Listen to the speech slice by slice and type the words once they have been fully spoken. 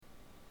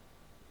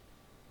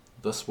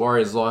This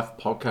Warriors Life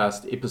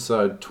podcast,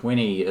 episode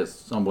 20.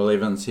 I'm Will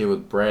Evans here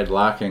with Brad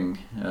Larking.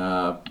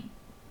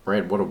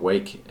 Brad, what a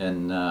week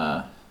in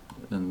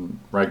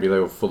rugby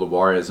league for the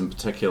Warriors in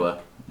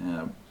particular.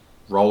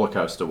 Roller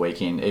coaster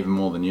weekend, even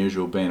more than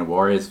usual being a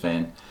Warriors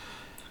fan.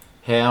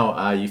 How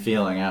are you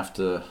feeling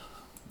after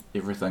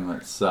everything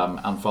that's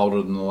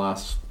unfolded in the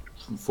last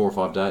 4 or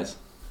 5 days?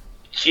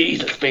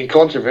 Jeez, it's been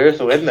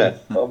controversial, isn't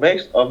it?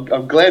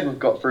 I'm glad we've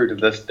got through to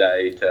this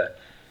day to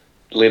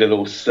let it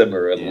all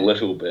simmer a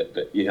little bit.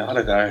 But yeah, I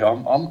don't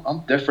know.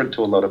 I'm different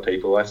to a lot of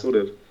people. I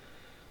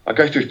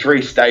go through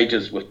 3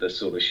 stages with this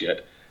sort of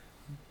shit.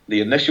 The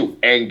initial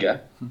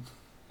anger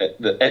at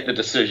the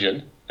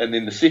decision, and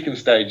then the second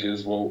stage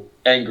is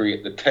angry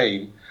at the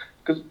team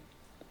because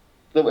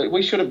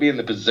we shouldn't be in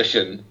the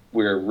position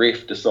where a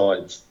ref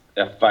decides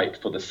our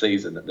fate for the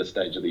season at this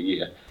stage of the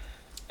year.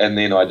 And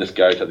then I just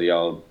go to the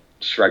old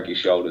shrug your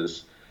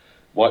shoulders,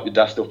 wipe the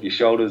dust off your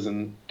shoulders,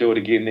 and do it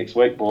again next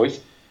week, boys.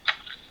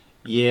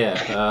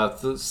 Yeah,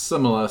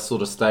 similar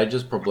sort of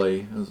stages,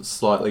 probably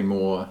slightly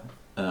more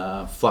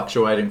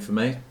fluctuating for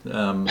me.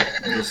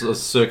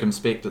 Was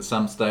circumspect at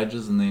some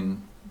stages and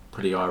then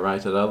pretty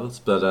irate at others,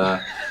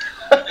 but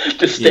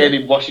just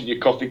standing washing your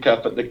coffee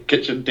cup at the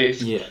kitchen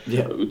desk.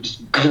 Yeah.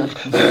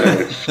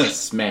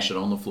 Smash it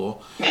on the floor.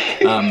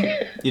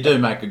 You do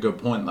make a good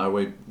point though.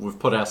 We've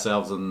put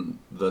ourselves in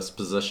this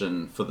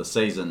position for the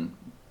season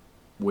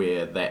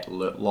where that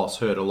loss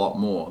hurt a lot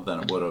more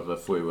than it would have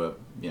if we were,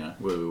 where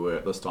we were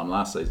at this time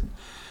last season.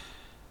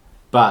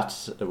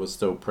 But it was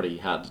still pretty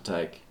hard to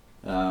take.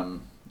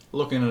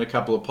 Looking at a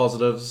couple of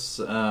positives,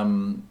 I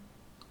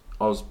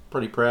was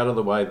pretty proud of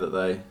the way that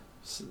they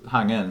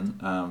hung in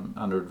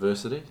under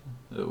adversity.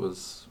 It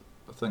was,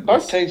 I think,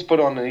 both teams put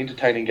on an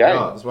entertaining game.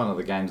 Oh, it was one of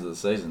the games of the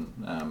season.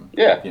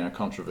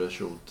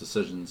 Controversial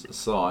decisions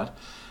aside,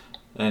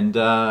 and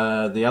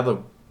the other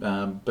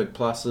big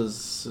plus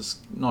is it's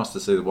nice to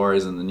see the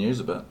Warriors in the news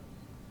a bit.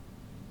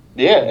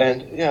 Yeah,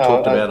 and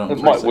talked about on it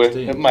might work.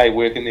 It may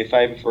work in their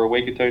favour for a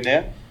week or two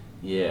now.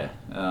 Yeah,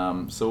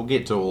 so we'll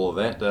get to all of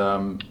that.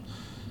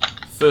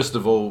 First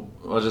of all,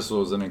 I just thought it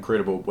was an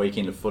incredible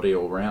weekend of footy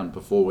all round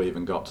before we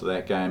even got to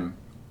that game.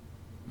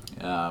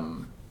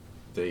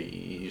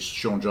 The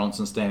Sean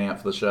Johnson standing up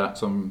for the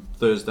Sharks on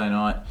Thursday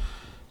night.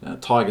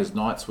 Tigers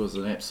Knights was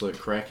an absolute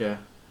cracker.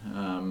 It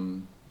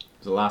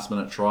was a last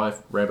minute try,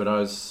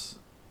 Rabbitohs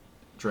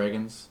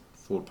Dragons,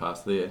 forward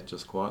pass there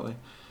just quietly.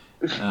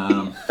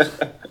 And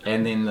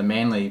then the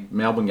Manly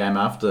Melbourne game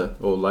after,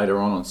 or later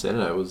on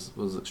Saturday,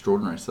 was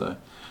extraordinary. So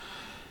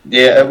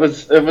yeah, it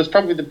was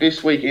probably the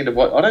best weekend of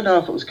what I don't know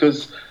if it was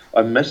because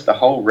I missed the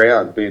whole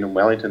round being in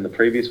Wellington the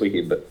previous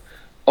weekend, but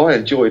I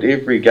enjoyed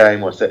every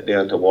game I sat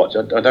down to watch.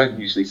 I don't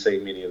usually see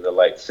many of the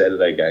late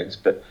Saturday games,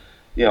 but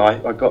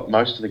I got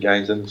most of the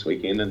games in this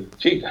weekend, and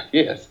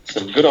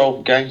some good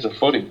old games of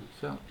footy.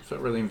 Felt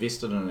really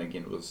invested in it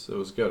again. It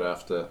was good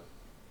after.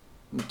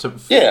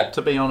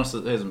 To be honest,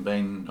 it hasn't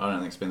been. I don't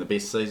think it's been the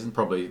best season.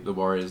 Probably the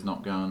Warriors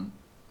not going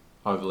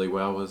overly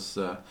well has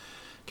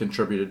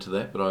contributed to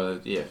that.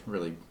 But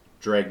really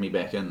dragged me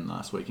back in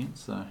last weekend.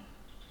 So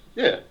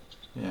yeah.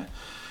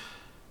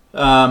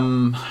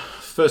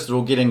 First of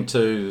all, getting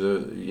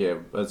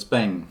to it's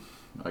been,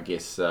 I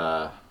guess,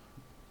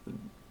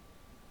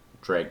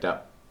 dragged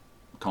up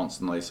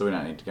constantly. So we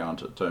don't need to go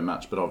into it too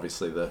much. But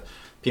obviously the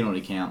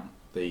penalty count,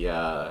 the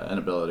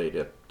inability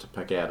to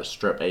pick out a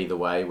strip either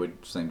way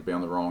would seem to be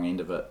on the wrong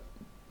end of it,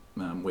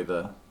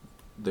 whether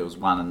there was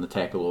one in the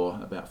tackle or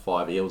about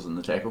 5 eels in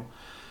the tackle.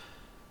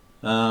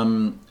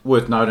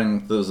 Worth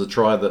noting there was a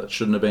try that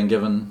shouldn't have been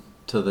given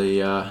to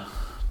the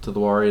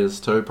Warriors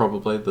too,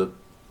 probably the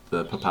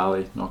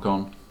Papali knock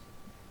on.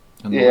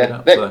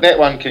 That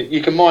one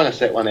you can minus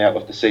that one out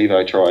with the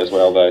Sevo try as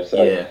well though.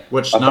 So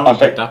which no one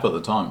picked up at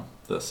the time,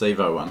 the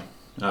Sevo one.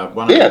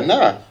 One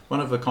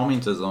of the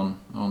commenters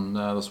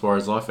on this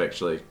Warriors Life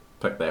actually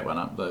picked that one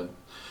up.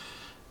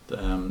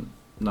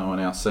 No one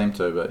else seemed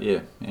to, but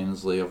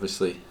Annesley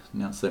obviously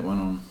announced that one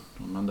on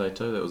Monday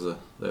too.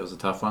 That was a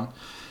tough one.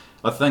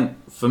 I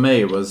think for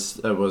me it was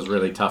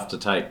really tough to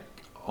take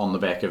on the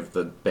back of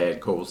the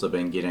bad calls they've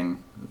been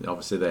getting.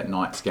 Obviously that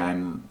Knights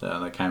game,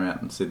 they came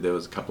out and said there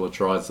was a couple of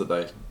tries that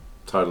they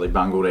totally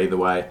bungled either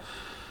way.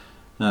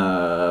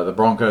 The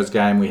Broncos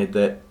game, we had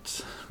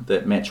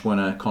that match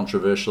winner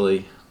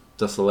controversially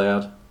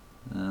disallowed,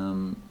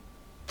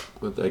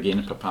 with again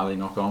a Papali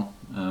knock on,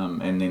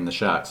 and then the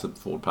Sharks had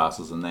forward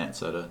passes and that,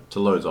 so to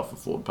lose off a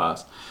forward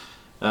pass.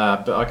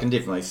 But I can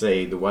definitely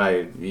see the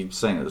way you've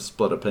seen it, a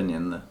split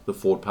opinion, the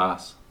forward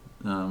pass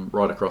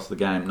right across the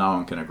game. No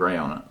one can agree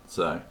on it.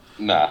 So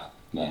nah.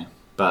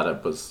 But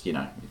it was, you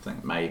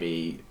think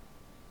maybe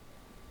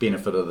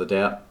benefit of the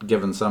doubt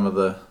given some of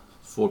the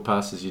forward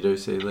passes you do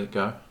see let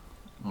go.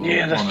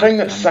 The thing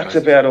that sucks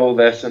about all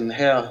this and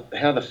how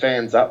the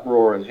fans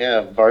uproar and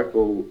how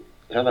vocal,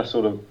 how they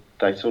sort of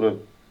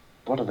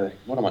what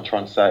am I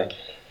trying to say?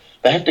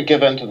 They have to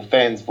give in to the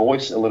fans'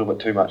 voice a little bit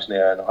too much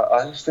now, and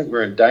I just think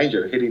we're in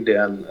danger of heading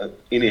down an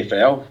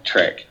NFL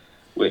track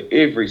where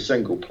every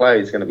single play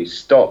is going to be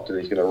stopped and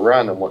he's going to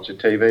run and watch a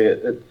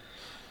TV.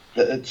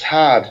 It's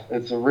hard.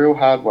 It's a real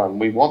hard one.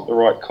 We want the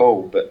right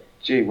call, but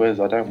gee whiz,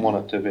 I don't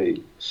want it to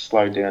be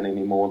slowed down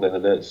any more than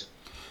it is.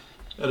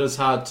 It is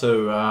hard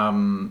to,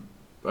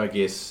 I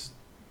guess,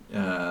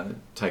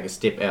 take a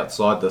step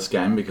outside this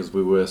game because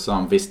we were so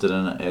invested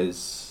in it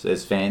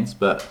as fans.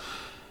 But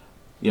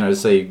to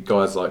see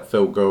guys like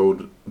Phil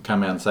Gould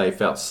come out and say he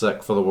felt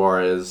sick for the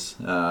Warriors,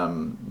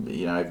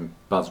 even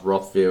Buzz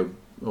Rothfield,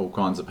 all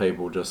kinds of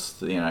people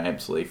just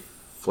absolutely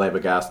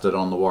flabbergasted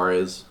on the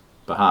Warriors'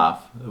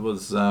 behalf. It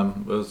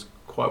was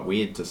quite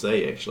weird to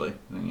see actually.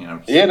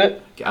 Us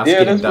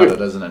getting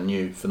dudded isn't a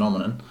new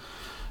phenomenon.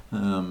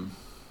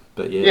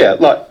 But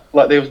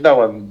like there was no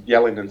one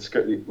yelling and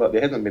screaming. Like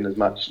there hasn't been as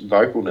much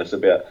vocalness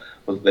about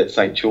that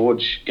St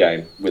George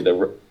game with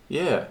the.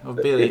 I've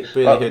barely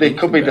heard there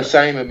could be the it.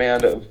 same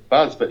amount of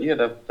buzz, but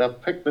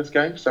they've picked this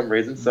game for some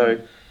reason. So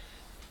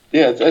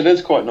it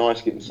is quite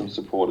nice getting some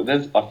support.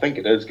 I think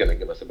it is going to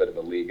give us a bit of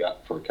a leg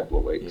up for a couple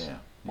of weeks.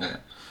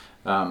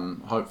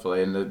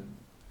 Hopefully, and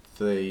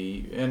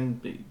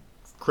and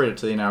credit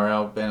to the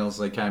NRL,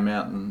 Bannersley came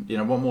out and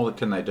what more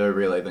can they do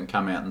really than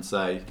come out and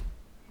say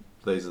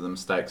these are the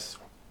mistakes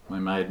we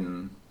made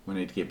and we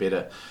need to get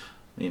better.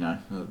 They're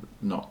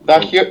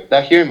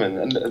human,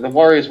 and the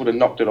Warriors would have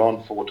knocked it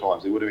on 4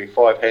 times. There would have been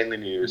 5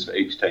 handling errors for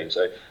each team.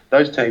 So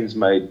those teams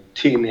made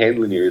 10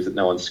 handling errors that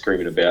no one's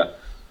screaming about.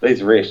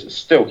 These refs are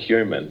still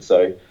human.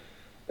 So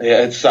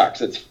it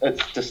sucks. It's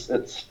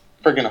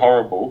friggin'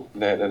 horrible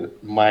that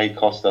it may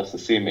cost us the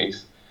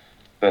semis.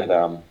 But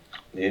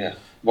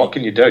what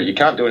can you do? You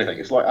can't do anything.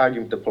 It's like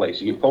arguing with the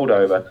police. You get pulled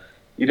over.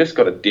 You just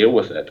got to deal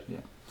with it. Yeah.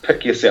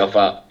 Pick yourself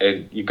up,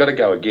 and you've got to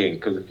go again.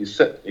 Because if you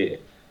sit there,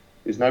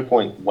 there's no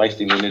point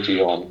wasting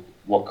energy on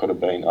what could have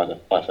been.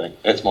 I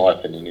think that's my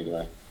opinion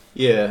anyway.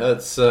 Yeah,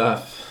 it's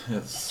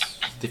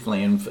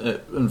definitely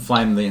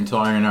inflamed the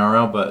entire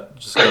NRL, but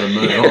just got to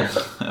move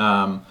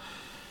on.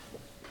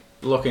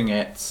 Looking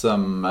at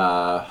some,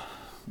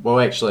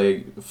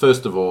 actually,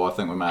 first of all, I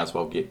think we may as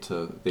well get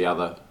to the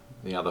other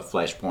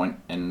flashpoint,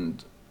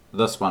 and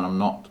this one I'm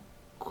not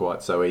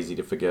quite so easy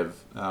to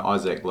forgive.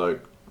 Isaac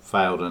Luke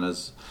failed in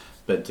his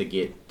bid to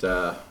get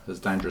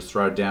his dangerous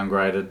throw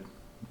downgraded,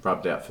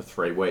 rubbed out for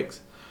 3 weeks.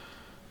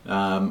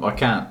 I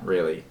can't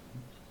really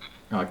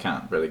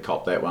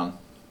cop that one.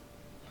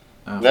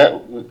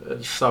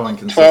 It's so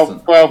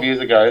inconsistent. 12 years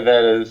ago,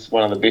 that is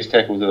one of the best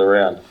tackles of the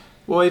round.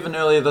 Well, even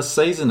earlier this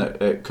season,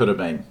 it could have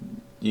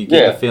been. You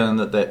get the feeling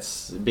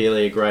that's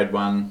barely a grade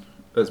 1.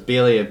 It's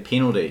barely a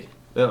penalty.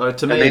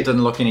 To me, it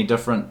didn't look any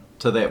different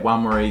to that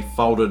one where he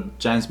folded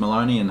James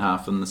Maloney in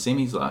half in the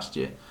semis last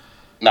year.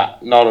 No,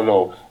 not at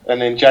all.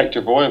 And then Jake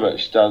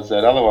Trbojevic does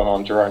that other one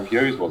on Jerome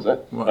Hughes, was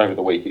it, over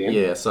the weekend?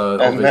 Yeah, so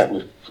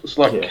it's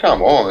like,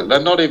 come on, they're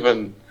not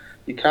even.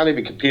 You can't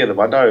even compare them.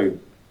 I know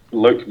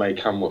Luke may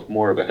come with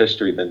more of a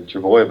history than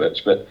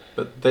Trbojevic,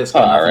 but that's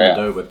got nothing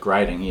to do with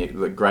grading.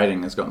 The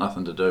grading has got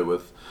nothing to do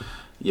with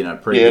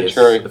previous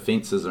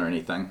offences or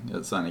anything.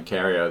 It's only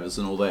carryovers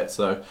and all that.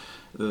 So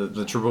the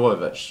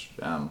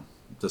Trbojevic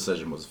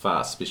decision was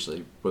fast,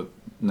 especially with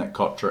Nick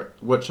Kotrick,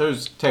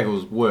 whose tackle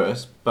was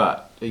worse,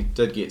 but he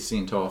did get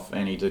sent off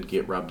and he did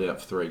get rubbed out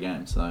for 3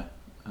 games. So,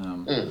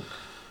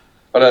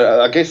 But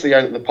I guess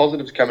the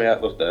positives coming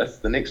out of this,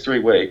 the next 3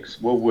 weeks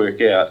will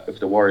work out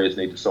if the Warriors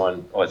need to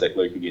sign Isaac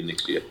Luke again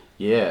next year.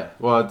 Yeah,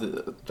 well,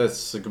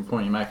 that's a good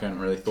point you make. I hadn't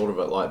really thought of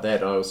it like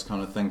that. I was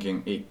kind of thinking,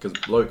 because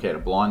Luke had a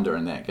blinder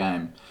in that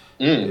game,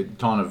 it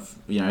kind of,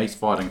 he's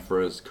fighting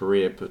for his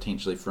career,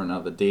 potentially for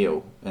another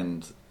deal,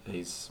 and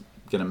he's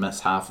going to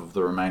miss half of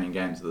the remaining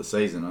games of the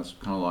season. It's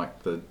kind of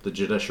like the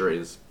judiciary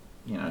is,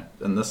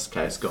 in this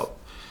case, got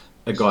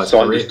a guy's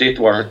signed career. His death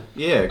warrant.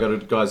 Yeah, got a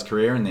guy's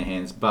career in their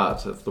hands.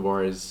 But if the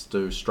Warriors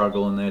do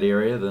struggle in that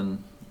area,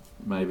 then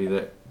maybe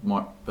that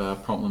might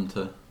prompt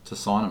them to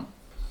sign him.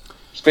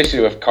 Especially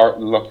with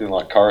looking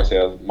like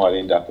Coruscant might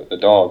end up at the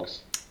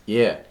Dogs.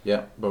 Yeah,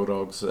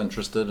 Bulldogs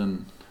interested,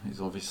 and he's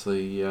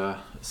obviously a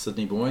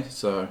Sydney boy.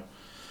 So,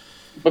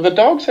 but the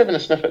Dogs having a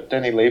sniff at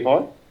Danny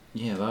Levi.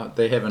 Yeah,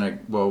 they're having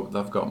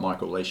they've got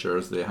Michael Leisha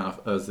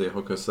as their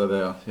hooker, so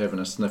they're having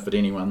a sniff at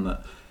anyone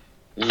that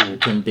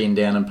can bend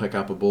down and pick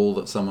up a ball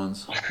that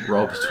someone's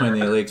rolled between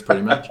their legs,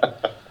 pretty much.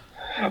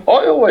 I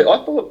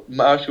thought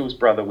Marshall's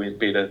brother went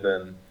better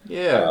than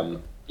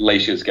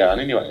Leisha's gun.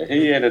 Anyway,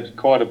 he added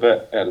quite a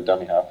bit out of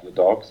dummy half of the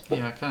Dogs.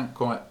 Yeah, I can't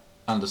quite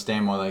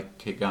understand why they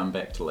keep going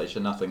back to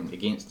Leisha. Nothing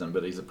against him,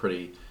 but he's a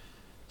pretty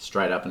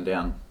straight up and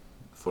down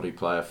footy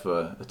player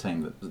for a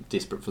team that's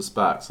desperate for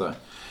spark. So.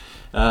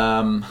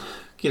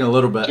 Getting a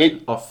little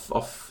bit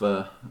off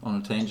on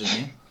a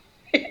tangent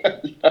here.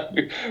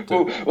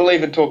 We'll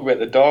even talk about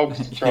the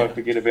Dogs to try and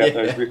forget about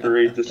those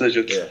referee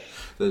decisions. Yeah,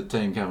 the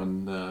team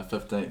coming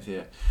 15th.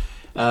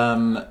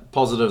 Yeah.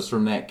 Positives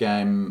from that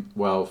game.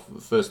 Well,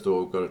 first of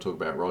all, we've got to talk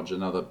about Roger,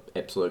 another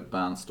absolute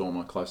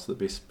barnstormer, close to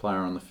the best player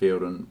on the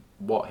field, and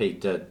what he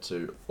did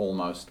to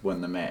almost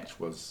win the match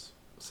was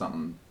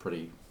something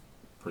pretty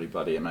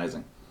bloody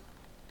amazing.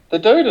 The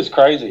dude is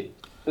crazy.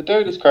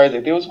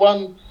 There was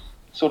one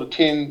sort of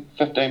 10,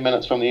 15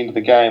 minutes from the end of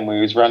the game where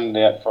he was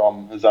running out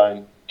from his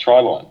own try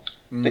line.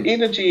 the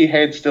energy he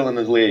had still in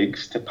his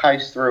legs to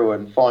pace through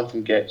and find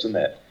some gaps in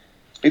that.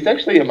 He's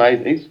actually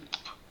amazing. He's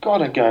got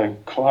to go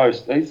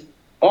close. He's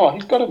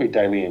got to be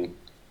Dally M.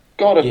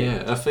 Got to.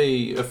 Yeah,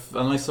 if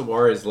unless the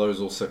Warriors lose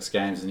all 6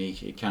 games and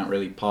he can't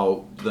really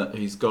poll, that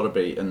he's got to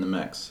be in the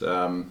mix,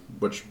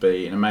 which would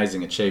be an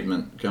amazing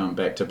achievement going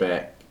back to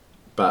back.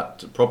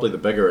 But probably the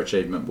bigger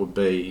achievement would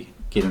be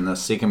getting the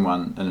second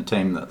one in a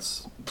team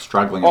that's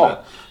struggling a bit.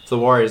 If the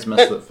Warriors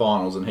miss the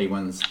finals and he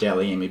wins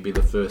Dally M, he'd be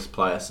the first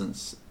player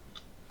since,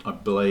 I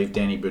believe,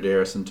 Danny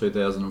Buderis in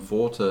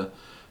 2004 to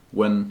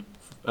win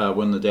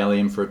the Dally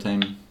M for a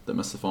team that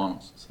missed the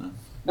finals. So.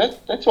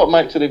 That's what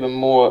makes it even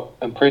more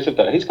impressive,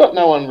 though. He's got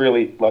no one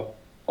really,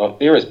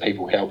 there is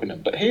people helping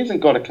him, but he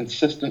hasn't got a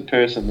consistent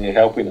person there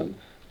helping him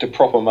to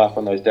prop him up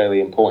on those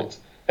Dally M points.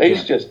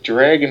 He's just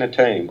dragging a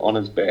team on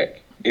his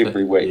back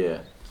every week. Yeah.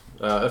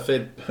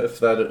 If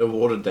they'd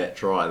awarded that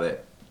try,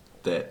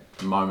 that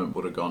moment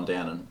would have gone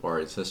down in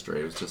Warriors history.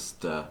 It was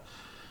just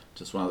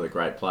one of the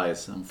great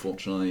players.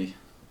 Unfortunately,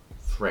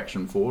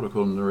 fraction forward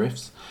according to the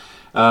refs.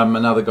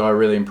 Another guy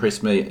really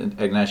impressed me,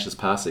 Ignatius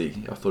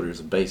Parsi. I thought he was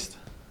a beast.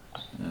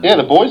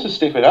 The boys are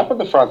stepping up in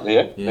the front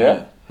there.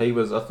 Yeah. He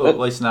was. I thought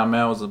Leeson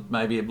Armel was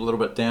maybe a little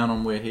bit down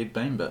on where he'd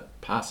been, but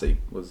Parsi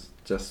was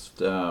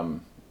just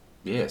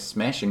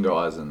smashing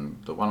guys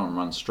and the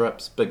one-on-one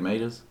strips, big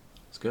meters.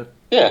 It's good.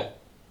 Yeah.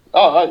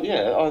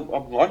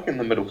 I'm liking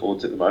the middle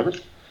forwards at the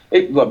moment.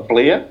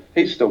 Blair,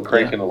 he's still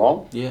cranking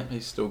along. Yeah,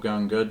 he's still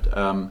going good.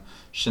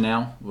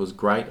 Chanel was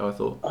great, I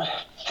thought.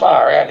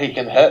 Far out, he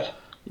can hit.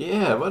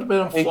 Yeah, what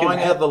about him flying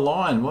out the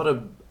line? What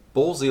a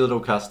ballsy little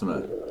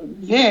customer.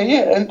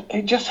 Yeah, and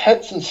he just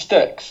hits and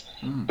sticks.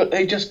 But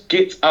he just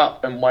gets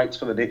up and waits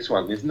for the next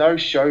one. There's no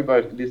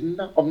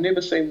showboat. I've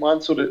never seen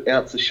one sort of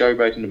ounce of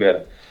showboating about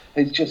it.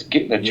 He's just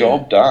getting the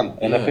job done.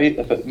 And if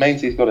it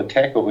means he's got a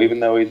tackle, even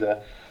though he's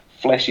a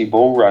flashy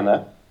ball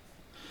runner,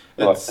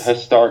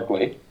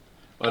 historically.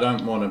 I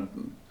don't want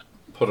to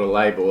put a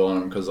label on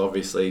him because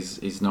obviously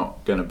he's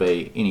not going to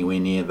be anywhere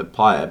near the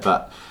player,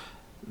 but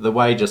the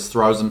way he just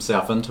throws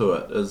himself into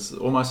it is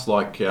almost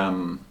like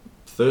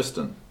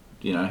Thurston.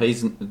 You know,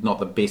 he's not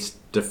the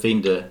best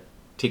defender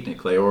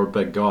technically or a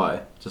big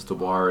guy, just a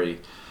wiry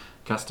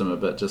customer,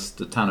 but just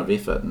a ton of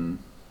effort, and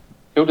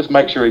he'll just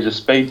make sure he's a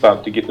speed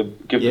bump to give the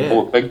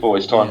big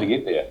boys time to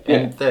get there.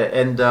 Yeah.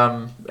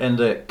 And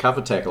the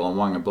cover tackle on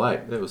Wanga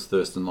Blake, that was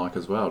Thurston like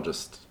as well,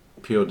 just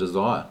pure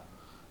desire.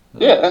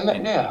 I'm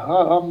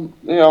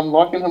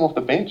liking him off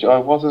the bench. I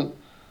wasn't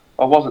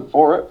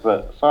for it,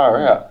 but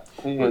far out.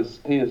 He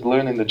is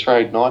learning the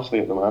trade nicely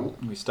at the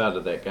moment. We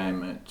started that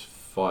game at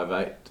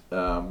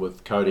 5'8"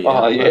 with Cody.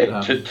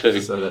 Did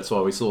too. So that's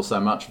why we saw so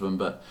much of him.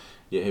 But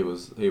yeah, he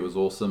was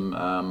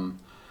awesome.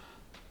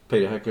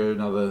 Peter Hiku,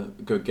 another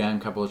good game,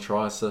 couple of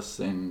try assists,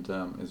 and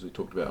as we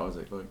talked about,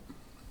 Isaac Luke.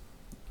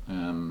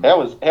 How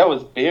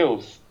was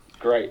Beale's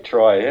great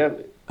try? Yeah?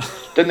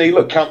 Didn't he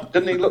look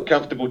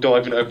comfortable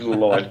diving over the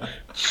line?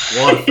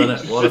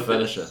 What a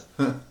finisher!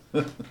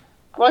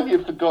 Like he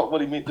forgot what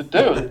he meant to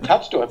do. It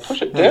touched. Do I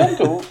push it down?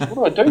 What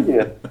do I do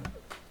here?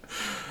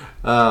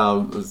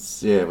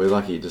 We're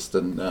lucky he just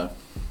didn't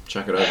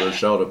chuck it over his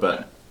shoulder.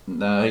 But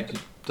no, he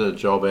did a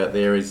job out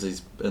there.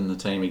 He's in the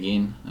team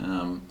again.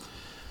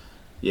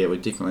 We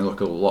definitely look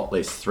a lot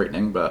less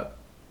threatening, but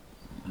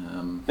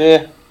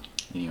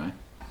anyway.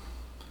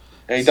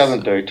 He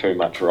doesn't do too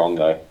much wrong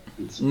though.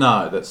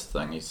 No, that's the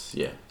thing. He's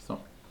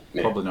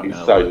probably not going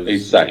to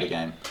lose the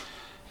game.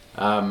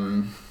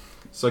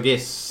 So I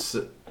guess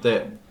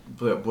that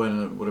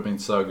when it would have been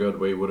so good,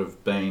 we would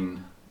have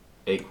been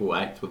equal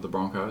 8th with the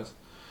Broncos.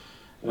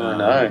 I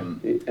know.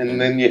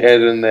 And then you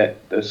add in the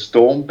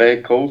Storm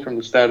bad call from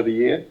the start of the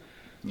year.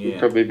 Yeah. You'd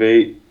probably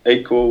be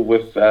equal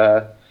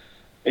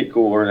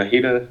or a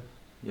header.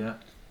 Yeah.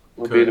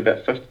 Would be at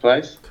about 5th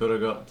place. Could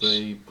have got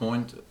the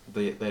point,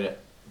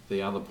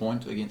 the other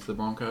point against the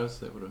Broncos.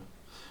 That would have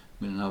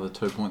been another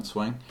 2-point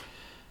swing.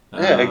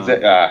 Yeah,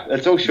 exactly.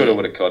 It's all shoulda,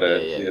 woulda,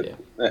 coulda.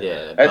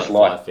 Yeah. That's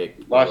life.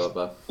 Effect,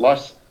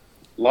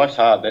 Life's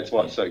hard. That's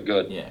why it's so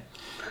good. Yeah.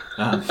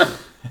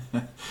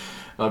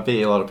 I bet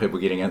a lot of people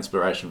getting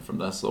inspiration from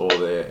this, or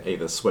they're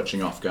either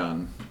switching off,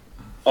 going,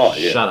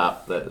 shut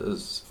up, that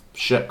is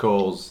shit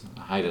calls.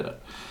 I hated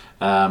it.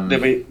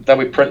 They'll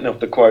be printing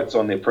off the quotes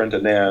on their printer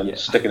now and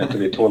sticking it to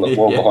their toilet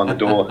wall behind the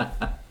door.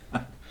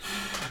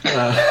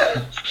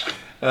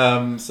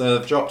 So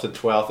they've dropped to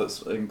 12th.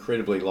 It's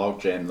incredibly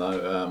logjam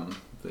though.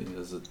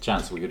 There's a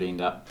chance we could end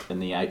up in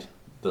the 8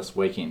 this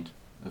weekend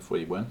if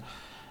we win.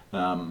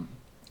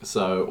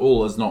 So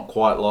all is not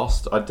quite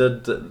lost. I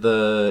did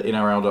the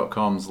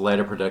NRL.com's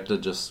ladder predictor,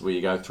 just where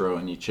you go through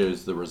and you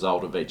choose the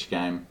result of each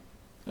game.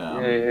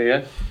 And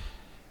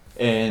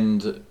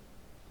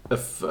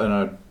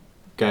I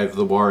gave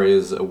the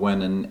Warriors a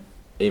win in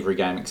every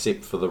game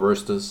except for the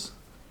Roosters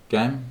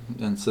game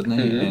in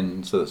Sydney,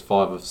 and so that's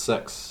 5 of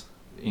 6,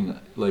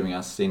 leaving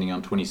us standing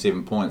on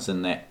 27 points,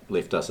 and that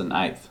left us in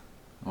 8th.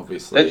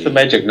 Obviously, that's the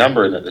magic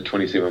number, isn't it? The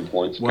 27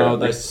 points. Well,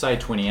 currently. They say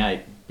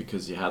 28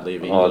 because you hardly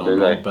ever end on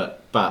wrong,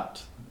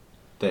 but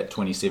that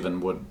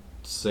 27 would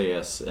see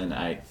us in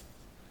 8th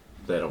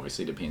that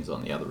obviously depends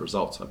on the other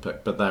results I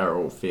pick, but they are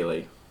all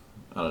fairly,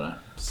 I don't know,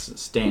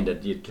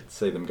 standard. You'd get to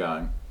see them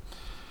going.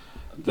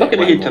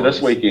 Looking ahead to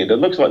this weekend, it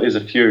looks like there's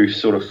a few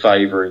sort of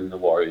favouring the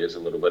Warriors a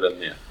little bit in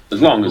there.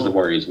 As long as the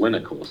Warriors win,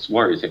 of course.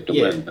 Warriors have to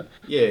win. But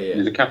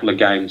There's a couple of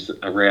games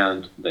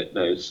around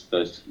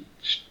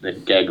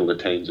that gaggle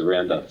of teams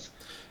around us.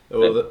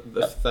 Well,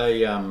 if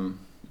they and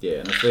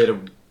if they're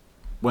to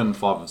win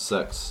 5 of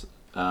 6,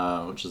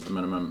 which is the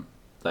minimum,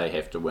 they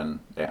have to win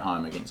at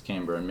home against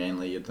Canberra and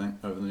Manly, you'd think,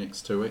 over the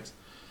next 2 weeks.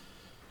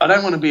 I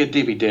don't want to be a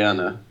Debbie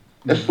Downer.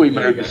 If we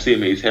make the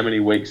semis, how many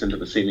weeks into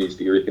the semis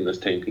do you reckon this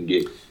team can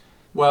get?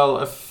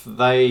 Well, if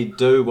they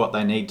do what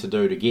they need to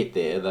do to get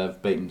there, they've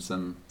beaten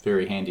some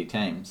very handy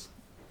teams.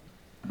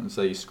 And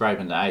so you scrape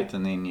into 8th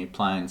and then you're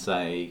playing,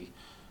 say,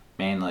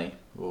 Manly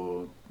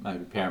or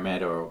maybe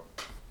Parramatta or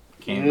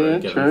Canberra,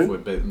 given if we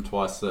beat them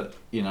twice, that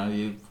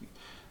you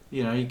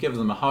give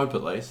them a hope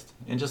at least,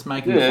 and just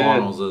making the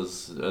finals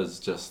is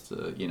just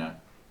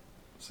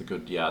it's a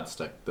good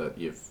yardstick that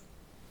you've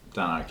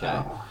done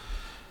okay.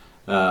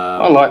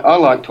 I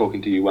like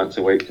talking to you once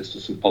a week just for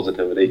some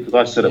positivity, because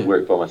I sit at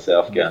work by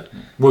myself going,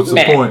 What's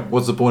the point?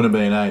 What's the point of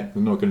being 8?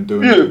 We're not going to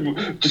do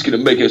anything. Just going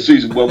to make our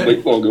season 1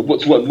 week longer.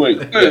 What's 1 week?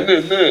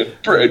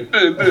 Brad,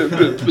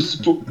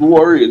 the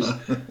Warriors.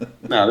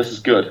 No, this is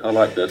good. I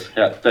like this.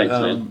 Thanks,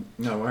 man.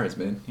 No worries,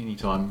 man.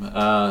 Anytime.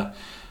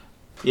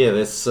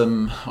 There's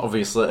some,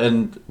 obviously,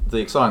 and the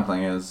exciting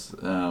thing is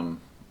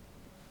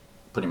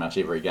pretty much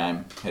every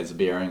game has a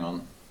bearing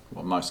on,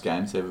 most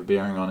games have a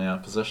bearing on our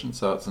position,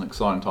 so it's an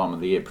exciting time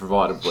of the year,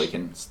 provided we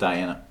can stay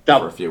in it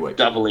for a few weeks.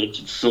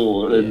 Double-edged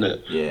sword, isn't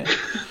it? Yeah.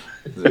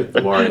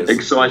 The Warriors.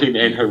 Exciting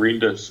and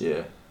horrendous.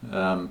 Yeah.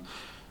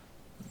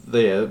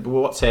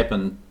 What's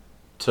happened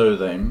to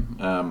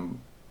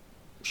them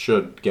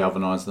should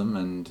galvanise them,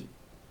 and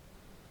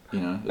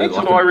that's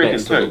what I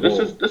reckon too.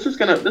 This is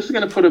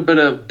gonna put a bit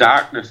of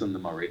darkness in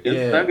them. I reckon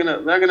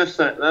they're gonna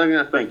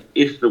think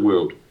F the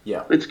world.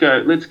 Yeah. Let's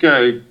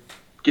go.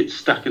 Get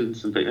stuck in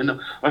something. And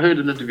I heard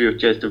an interview with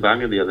Jazz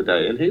Tavanga the other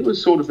day, and he was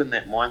sort of in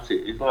that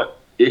mindset. He's like,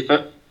 F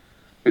it,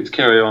 let's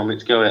carry on,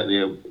 let's go out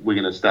there. We're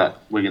gonna start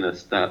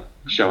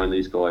showing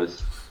these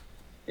guys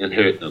and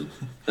hurt them.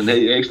 And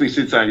he actually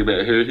said something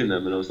about hurting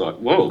them, and I was like,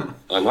 whoa,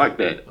 I like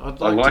that. I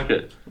like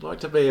it. I'd like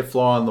to be a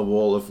fly on the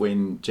wall of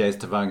when Jazz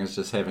Tavanga's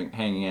just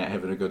hanging out,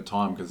 having a good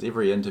time, because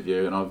every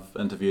interview, and I've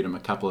interviewed him a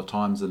couple of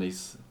times, and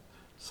he's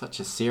such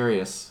a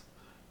serious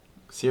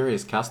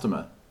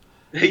customer.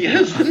 He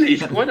is, isn't he?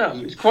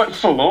 He's quite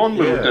full-on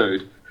little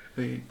dude.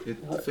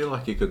 I feel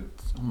like he could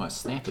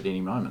almost snap at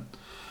any moment.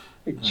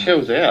 He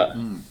chills out.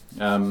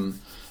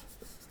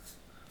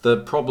 The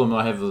problem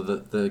I have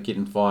with the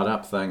getting fired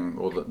up thing,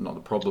 not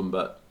the problem,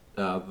 but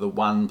the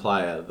one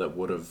player that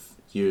would have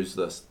used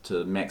this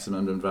to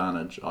maximum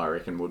advantage, I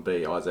reckon, would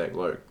be Isaac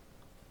Luke.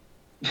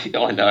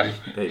 I know.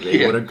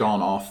 He would have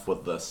gone off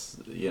with this,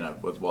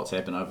 with what's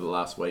happened over the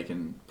last week,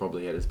 and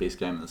probably had his best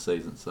game of the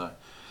season. So.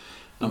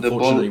 The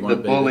bully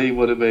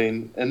would have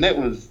been, and that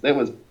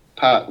was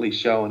partly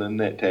shown in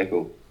that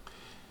tackle.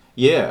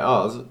 Yeah,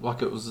 it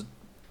was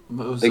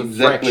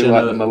exactly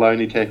like the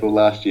Maloney tackle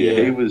last year.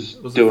 Yeah, he was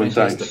doing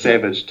something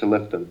savage to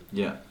lift him.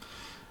 Yeah,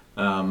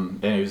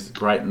 and he was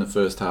great in the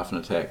first half and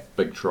attack.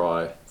 Big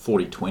try,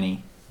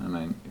 40-20. I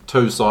mean,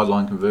 2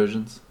 sideline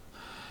conversions.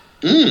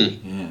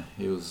 Yeah,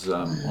 he was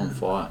on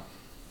fire.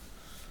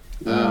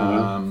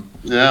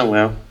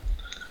 Well.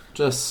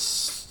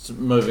 Just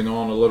moving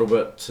on a little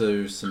bit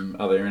to some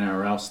other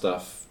NRL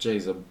stuff.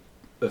 Geez,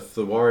 if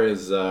the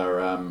Warriors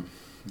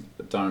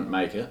don't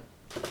make it,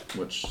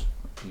 which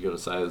you got to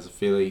say is a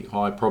fairly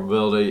high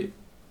probability,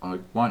 I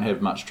won't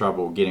have much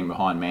trouble getting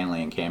behind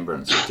Manly and Canberra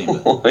in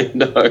September. I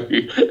know.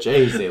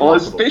 Jeez, they're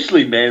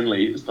especially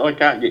Manly. I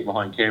can't get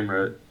behind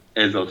Canberra,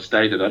 as I've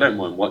stated. I don't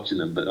mind watching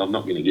them, but I'm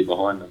not going to get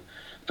behind them.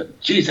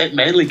 But geez, that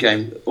Manly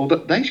game,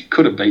 they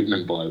could have beaten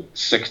them by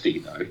 60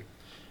 though.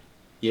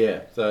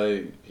 Yeah.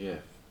 So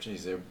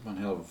geez, they're one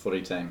hell of a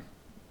footy team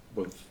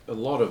with a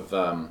lot of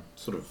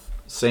sort of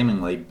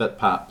seemingly bit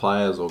part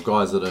players or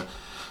guys that are,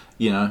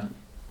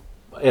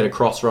 at a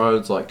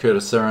crossroads like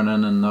Curtis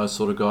Sirenen and those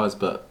sort of guys.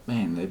 But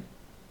man,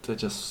 they're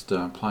just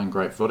playing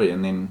great footy.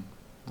 And then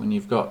when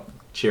you've got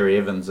Cherry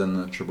Evans and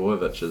the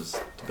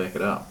Trebojeviches to back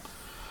it up.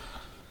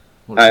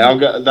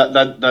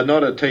 They're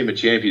not a team of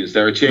champions.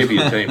 They're a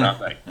champion team, aren't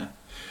they?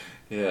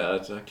 Yeah,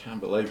 I can't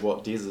believe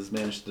what Des has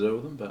managed to do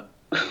with them, but.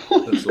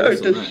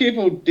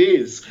 Dishevelled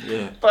Des.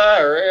 Yeah.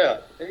 Far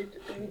out. He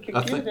can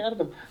get out of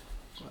them.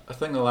 I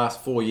think the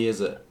last 4 years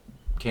at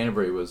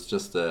Canterbury was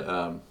just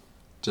a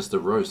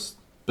ruse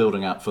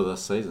building up for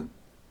this season.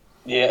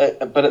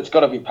 Yeah, but it's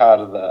got to be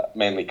part of the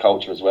Manly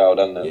culture as well,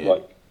 doesn't it? Yeah,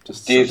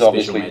 Des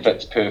obviously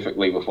fits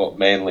perfectly with what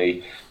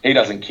Manly. He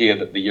doesn't care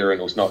that the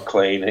urinal's not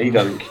clean. He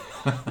doesn't,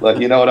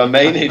 you know what I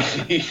mean?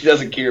 He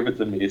doesn't care if it's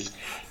a mess.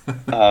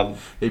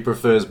 He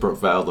prefers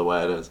Brookvale the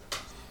way it is.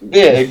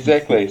 Yeah,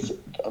 exactly.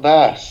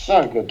 They're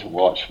so good to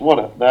watch.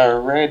 They're a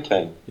rad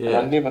team. Yeah.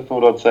 I never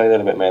thought I'd say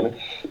that about Manly.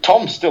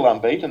 Tom's still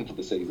unbeaten for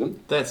the season.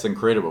 That's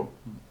incredible.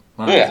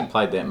 Well, he hasn't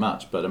played that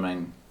much, but I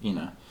mean,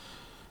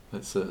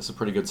 it's a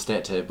pretty good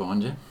stat to have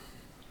behind you.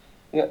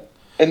 Yeah.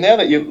 And now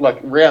that you like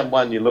round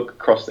one, you look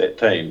across that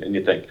team and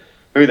you think,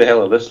 who the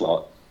hell are this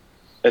lot?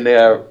 And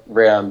now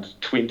round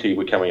 20,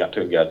 we're coming up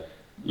to and go.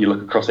 You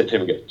look across that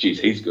team and go, geez,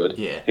 he's good.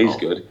 Yeah. He's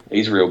good.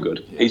 He's real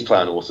good. Yeah. He's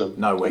playing awesome.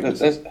 No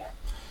weaknesses.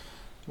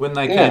 When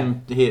they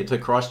came here to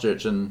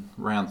Christchurch in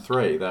round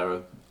 3, they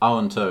were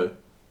 0-2,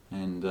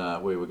 and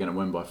we were going to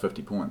win by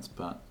 50 points.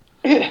 But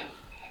yeah,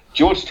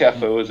 George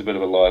Taufua is a bit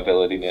of a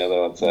liability now,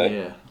 though, I'd say.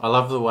 Yeah, I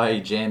love the way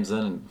he jams in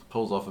and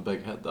pulls off a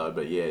big hit, though.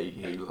 But yeah,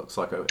 he looks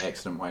like an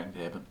accident waiting to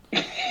happen.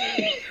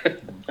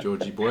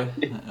 Georgie boy.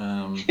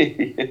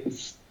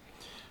 Yes.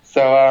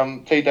 So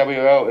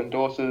TWL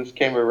endorses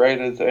Canberra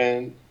Raiders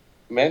and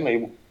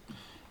Manly.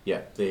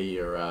 Yeah, they're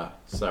your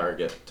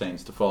surrogate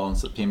teams to follow in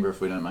September if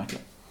we don't make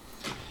it.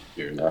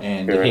 Fair enough.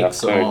 And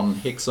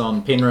Hex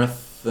on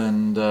Penrith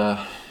and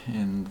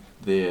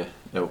their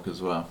ilk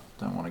as well.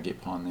 Don't want to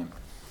get behind them.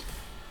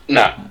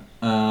 No.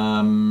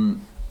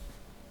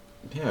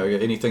 Yeah,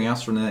 anything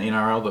else from the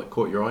NRL that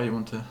caught your eye you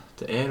want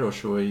to add, or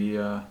shall we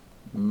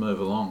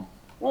move along?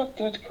 What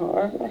did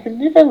I can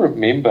never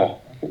remember.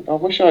 I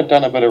wish I had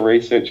done a bit of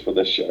research for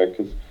this show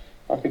because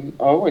I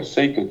always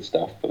see good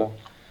stuff, but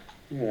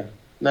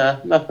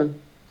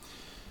nothing.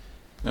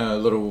 A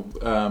little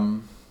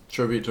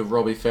tribute to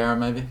Robbie Farah,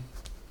 maybe.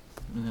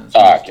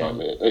 Okay,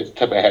 let's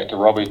tip our hat to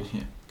Robbie.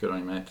 Yeah, good on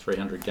you, mate.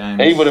 300 games.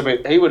 He would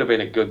have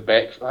been a good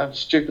back. I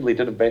stupidly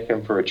didn't back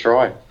him for a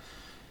try.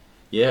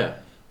 Yeah,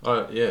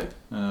 he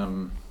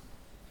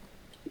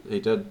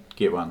did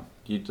get one.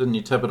 Didn't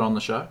you tip it on the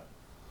show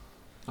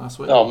last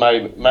week? Oh,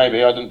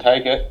 maybe I didn't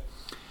take it.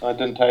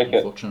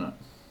 Unfortunate.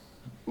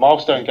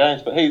 Milestone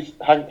games, but he's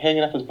hanging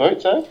up his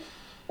boots, eh?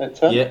 That's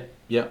him.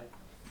 Yeah.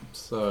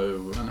 So,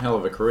 one hell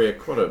of a career.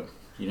 Quite a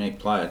unique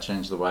player.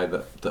 Changed the way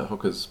that the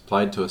hookers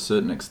played to a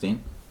certain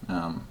extent.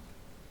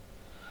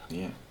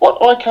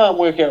 What I can't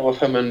work out with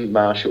him and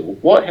Marshall,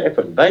 what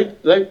happened?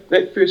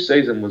 That first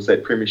season was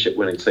that premiership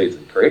winning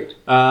season, correct?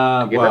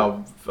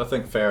 Well, I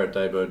think Farah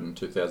debuted in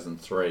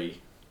 2003.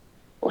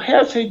 Well,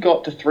 how's he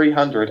got to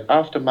 300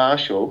 after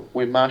Marshall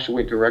when Marshall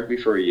went to rugby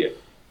for a year?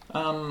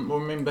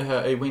 Remember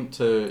how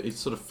he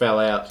sort of fell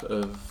out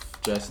of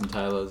Jason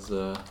Taylor's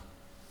thing?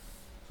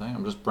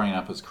 I'm just bringing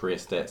up his career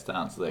stats to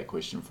answer that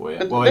question for you.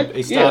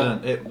 He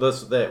started.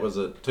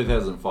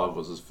 2005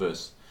 was his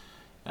first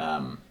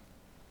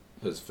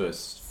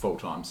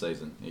full-time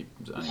season.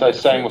 So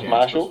same with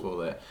Marshall?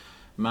 Before that.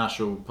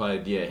 Marshall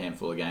played a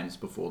handful of games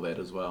before that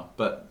as well.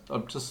 But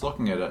I'm just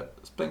looking at it.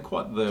 It's been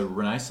quite the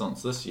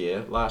renaissance this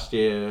year. Last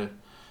year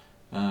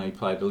he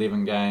played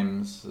 11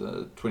 games.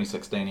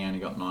 2016 he only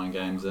got 9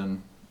 games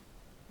in.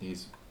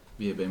 He's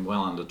been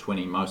well under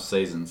 20 most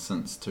seasons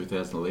since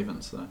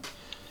 2011. So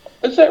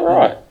is that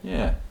right?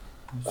 Yeah.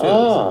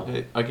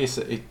 I guess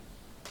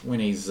when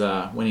he's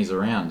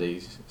around,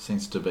 he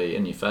seems to be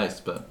in your face,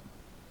 but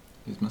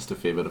he's missed a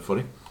fair bit of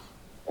footy.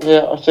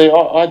 Yeah, see,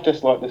 I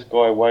dislike this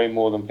guy way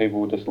more than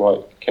people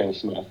dislike Cam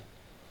Smith.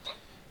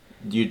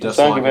 You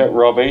dislike him? About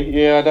Robbie.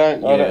 Yeah, I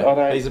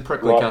don't. He's a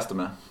prickly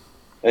customer.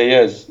 He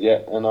is,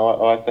 yeah, and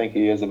I think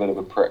he is a bit of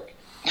a prick.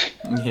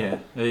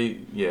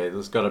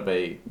 There's got to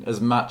be, as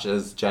much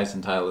as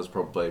Jason Taylor's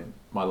probably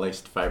my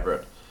least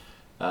favourite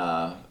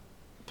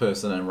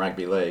person in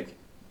rugby league,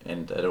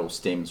 and it all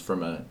stems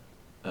from an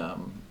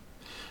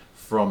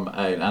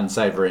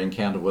unsavoury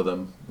encounter with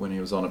him when he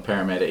was on a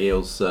Parramatta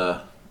Eels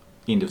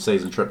end of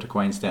season trip to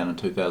Queenstown in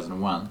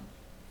 2001.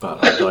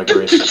 But I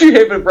digress. Did you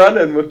have a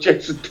run-in with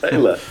Jason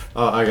Taylor?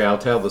 Oh, okay, I'll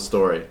tell the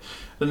story.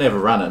 Didn't have a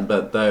run-in,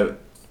 but the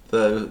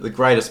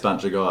greatest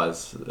bunch of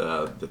guys,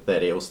 that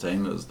Eels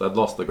team, they'd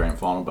lost the grand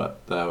final,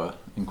 but they were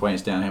in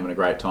Queenstown having a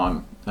great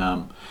time.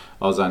 I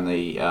was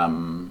only, I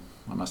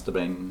must have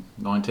been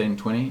 19,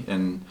 20,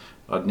 and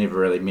I'd never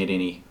really met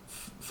any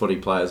footy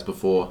players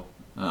before.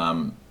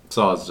 So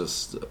I was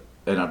just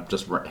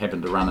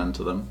happened to run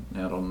into them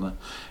out on the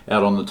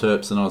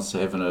Terps, and I was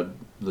having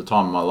the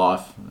time of my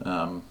life.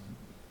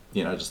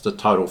 Just a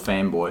total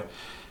fanboy.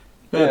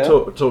 Yeah.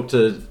 Talking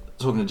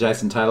to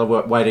Jason Taylor,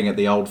 waiting at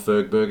the old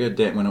Ferg Burger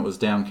when it was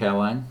down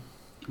Cow Lane.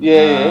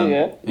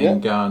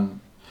 And going,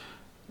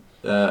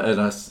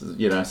 and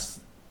I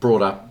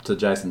brought up to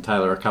Jason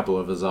Taylor a couple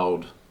of his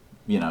old,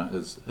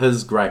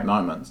 his great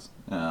moments,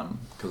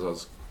 because I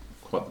was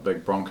quite the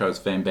big Broncos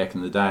fan back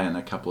in the day, and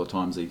a couple of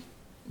times he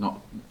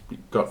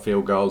got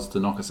field goals to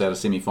knock us out of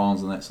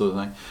semi-finals and that sort of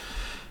thing.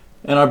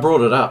 And I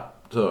brought it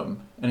up to him,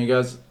 and he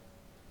goes,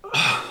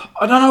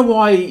 I don't know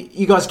why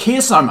you guys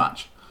care so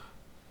much.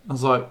 I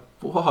was like,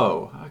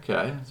 whoa,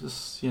 okay, I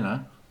was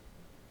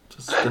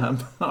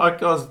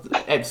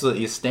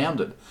absolutely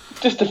astounded.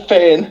 Just a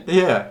fan.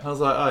 Yeah, I was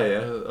like, oh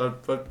yeah,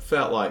 I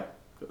felt like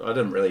I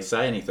didn't really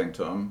say anything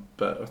to him,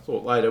 but I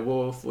thought later,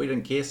 well, if we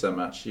didn't care so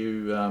much,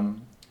 they're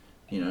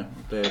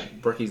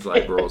Bricky's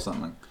labourer or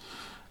something.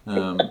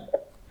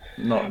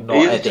 Not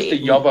He's just a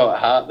yobbo at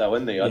heart, though,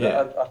 isn't he?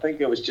 I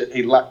think it was just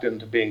he lucked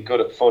into being good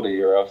at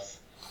footy, or else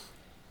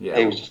he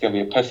was just going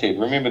to be a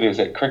pisshead. Remember there was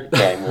that cricket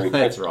game where he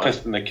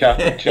pissed in the cup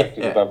and chucked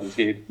it above his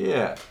head.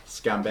 Yeah,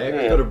 scumbag.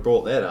 I could have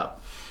brought that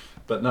up.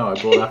 But no,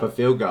 I brought up a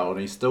field goal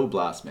and he still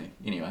blasts me.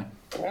 Anyway.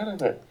 Out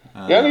of it.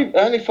 The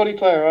only footy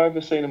player I've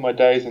ever seen in my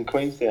days in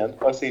Queenstown,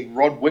 I've seen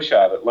Rod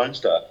Wishart at Lone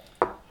Star.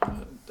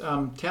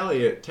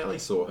 Tally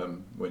saw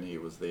him when he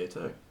was there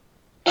too.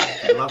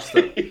 He loves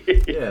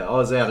it. Yeah, I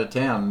was out of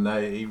town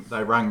and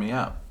they rang me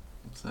up.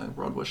 So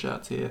Rod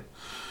Wishart's here.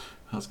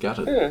 I was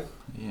gutted.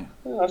 Yeah,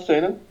 I've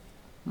seen him.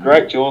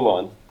 Great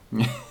jawline.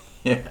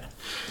 Yeah.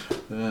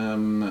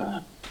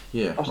 I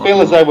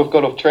feel as though we've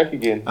got off track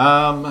again.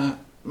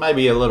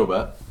 Maybe a little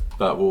bit,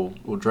 but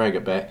we'll drag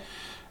it back.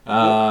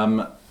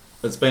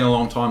 It's been a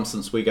long time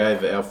since we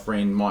gave our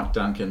friend Mike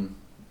Duncan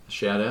a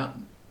shout out,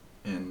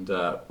 and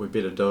we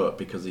better do it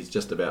because he's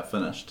just about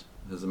finished.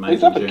 His amazing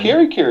he's up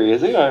journey. at Kerry,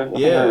 is he?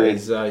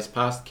 He's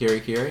past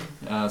Kerry.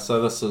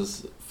 So this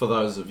is, for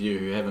those of you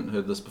who haven't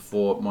heard this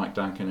before, Mike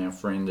Duncan, our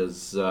friend,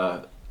 is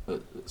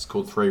it's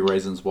called 3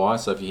 Reasons Why.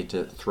 So if you head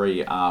to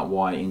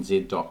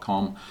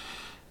 3rynz.com,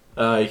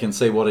 you can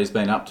see what he's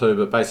been up to.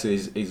 But basically,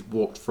 he's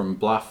walked from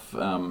Bluff,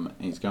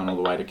 he's going all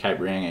the way to Cape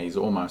Reinga. He's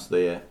almost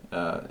there,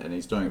 and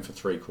he's doing it for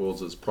 3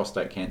 causes: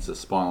 prostate cancer,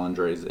 spinal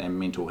injuries, and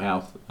mental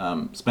health.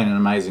 It's been an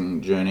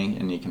amazing journey,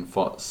 and you can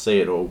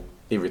see it all.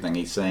 Everything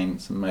he's seen,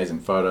 some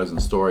amazing photos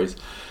and stories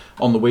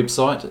on the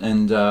website,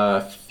 and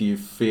if you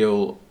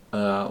feel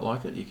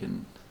like it, you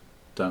can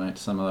donate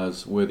to some of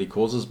those worthy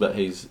causes. But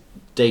he's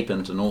deep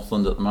into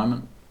Northland at the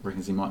moment,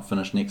 reckons he might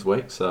finish next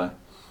week, so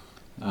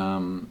I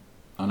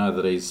know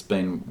that he's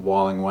been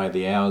whiling away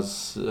the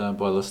hours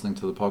by listening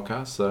to the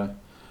podcast. So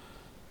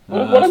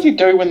what does he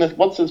do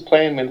what's his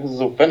plan when this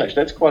is all finished?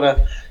 That's quite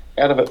a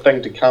out of it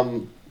thing to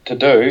come to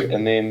do,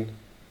 and then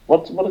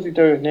what does he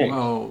do next?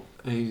 Well,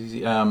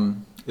 he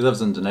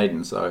lives in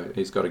Dunedin, so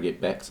he's got to get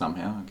back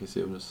somehow. I guess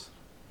he'll just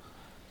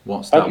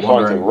start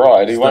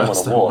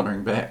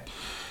wandering back.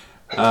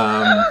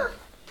 No,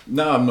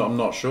 I'm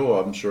not sure.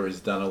 I'm sure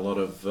he's done a lot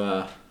of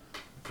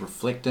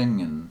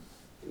reflecting and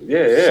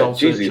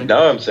Jeez, he'd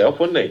know himself,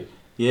 wouldn't he?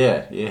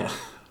 Yeah.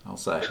 I'll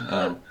say.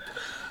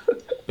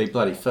 Be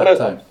bloody fit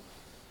too.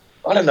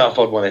 I don't know if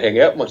I'd want to hang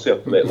out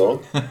myself for that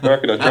long. I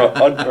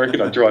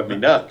reckon I'd drive me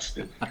nuts.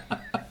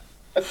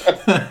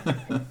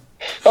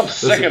 I'm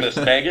sick of this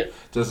maggot.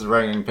 Just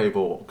ringing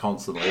people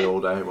constantly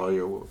all day while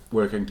you're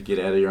working to get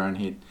out of your own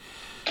head.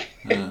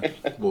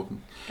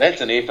 Walking.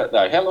 That's an effort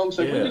though. How long?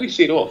 When did he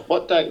set off?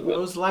 What date? It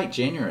was late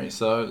January,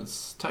 so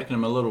it's taken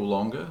him a little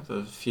longer.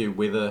 There's a few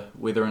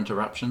weather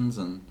interruptions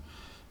and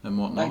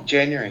whatnot. Late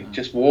January,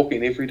 just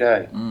walking every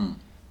day.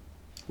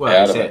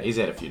 Well, he's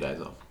had a few days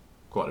off,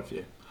 quite a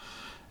few.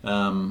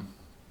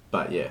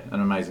 But yeah,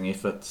 an amazing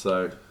effort.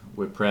 So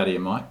we're proud of you,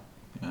 Mike.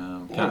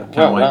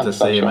 Can't wait to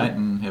see you, mate,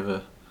 and have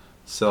a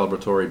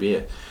celebratory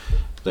beer.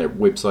 That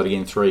website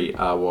again,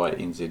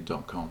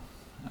 3rynz.com.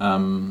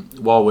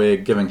 While we're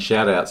giving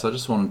shout outs, I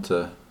just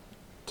wanted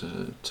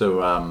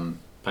to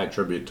pay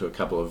tribute to a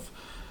couple of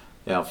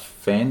our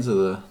fans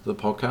of the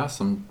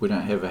podcast. We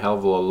don't have a hell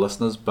of a lot of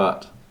listeners,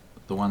 but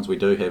the ones we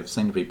do have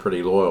seem to be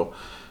pretty loyal.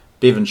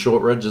 Bevan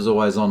Shortridge is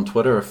always on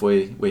Twitter if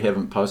we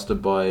haven't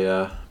posted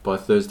by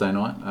Thursday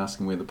night,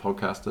 asking where the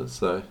podcast is.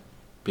 So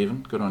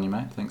Bevan, good on you,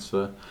 mate. Thanks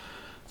for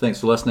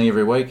listening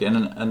every week.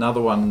 And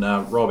another one,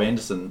 Rob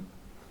Anderson,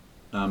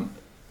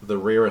 the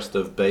rarest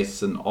of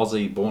beasts, an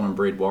Aussie born and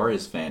bred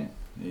Warriors fan.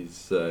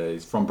 He's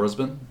from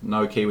Brisbane,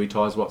 no Kiwi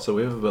ties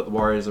whatsoever, but the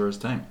Warriors are his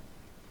team.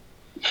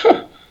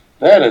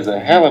 That is a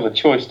hell of a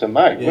choice to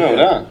make. Yeah, well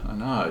done. I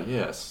know,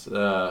 yes.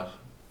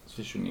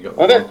 Especially when you got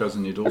the Broncos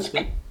on your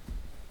doorstep.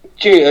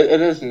 Gee,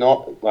 it is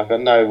not, like, I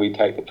know we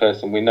take the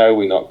person, we know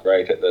we're not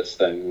great at this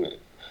thing,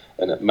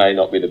 and it may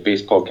not be the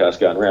best podcast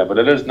going around, but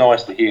it is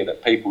nice to hear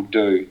that people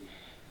do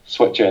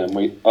switch in, and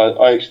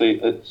I actually,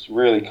 it's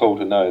really cool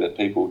to know that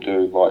people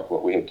do like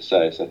what we have to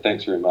say, so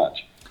thanks very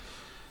much.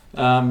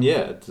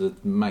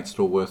 It makes it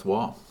all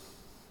worthwhile.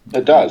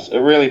 It does, it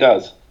really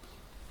does.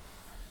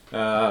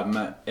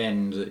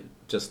 And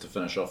just to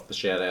finish off the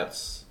shout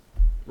outs,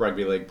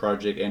 Rugby League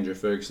Project, Andrew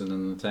Ferguson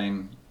and the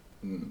team,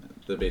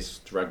 the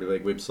best rugby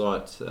league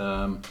website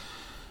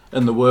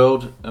in the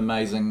world.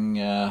 Amazing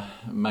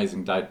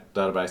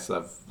database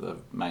they've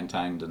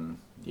maintained, and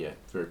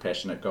very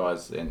passionate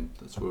guys, and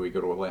that's where we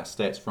got all our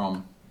stats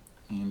from.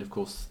 And of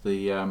course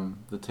the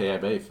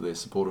TAB for their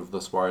support of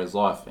This Warrior's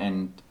Life.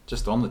 And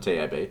just on the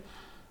TAB,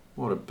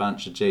 what a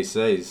bunch of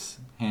GCs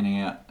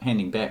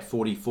handing back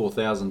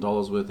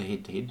 $44,000 worth of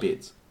head-to-head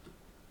bets.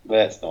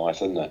 That's nice,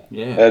 isn't it?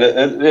 Yeah.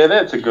 Yeah,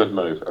 that's a good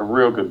move, a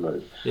real good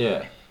move.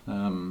 Yeah.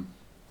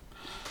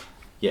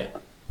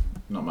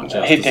 Not much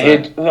else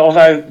head-to-head,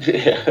 although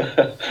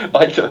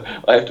I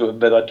have to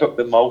admit, I took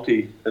the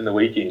multi in the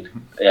weekend,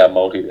 our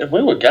multi, and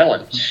we were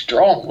going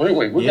strong, weren't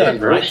we? We're going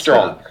real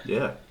strong. Start.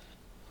 Yeah.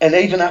 And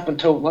even up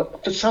until,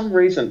 for some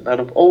reason, out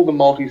of all the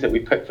multis that we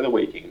picked for the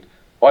weekend,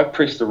 I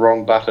pressed the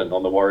wrong button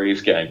on the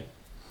Warriors game.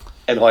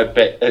 And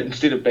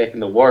instead of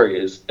backing the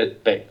Warriors,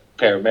 it backed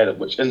Parramatta,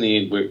 which in the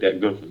end worked out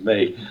good for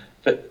me.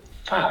 But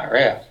far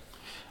out.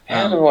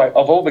 How do I,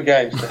 of all the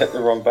games to hit the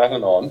wrong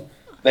button on,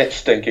 that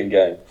stinking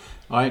game?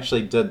 I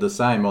actually did the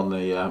same on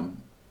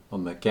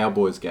the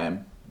Cowboys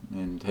game,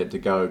 and had to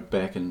go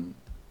back and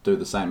do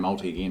the same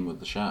multi again with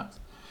the Sharks.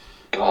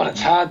 God,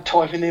 it's hard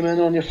typing them in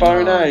on your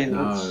phone,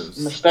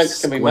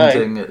 mistakes can be made.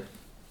 Squinting at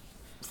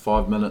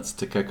 5 minutes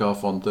to kick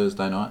off on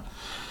Thursday night.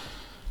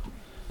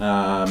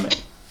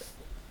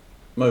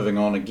 Moving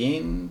on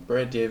again,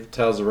 Brad, do you have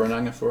Tales of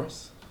Runanga for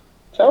us?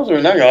 Tales of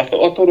Runanga, I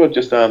thought I'd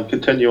just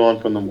continue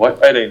on from the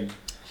whitebaiting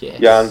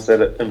yarns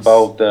that it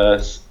involved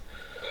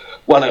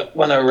one of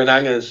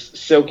Runanga's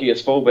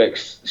silkiest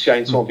fullbacks,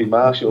 Shane Swampy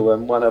Marshall,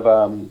 and one of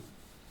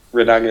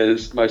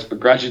Runanga's most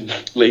begrudging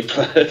league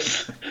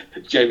players,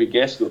 Jamie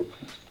Gaskell.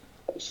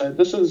 So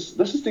this is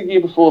the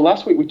year before.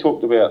 Last week we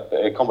talked about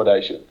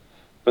accommodation,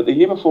 but the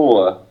year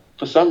before,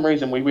 for some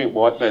reason, we went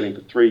whitebaiting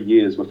for 3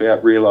 years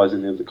without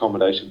realising there was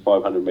accommodation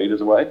 500 metres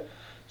away.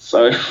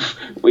 So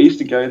we used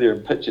to go there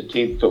and pitch a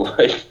tent for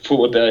like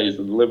 4 days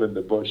and live in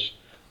the bush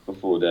for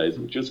 4 days,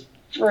 which was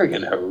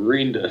friggin'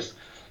 horrendous.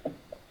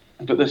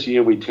 But this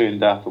year we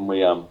turned up and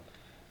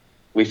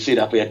we set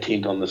up our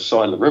tent on the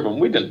side of the river, and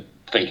we didn't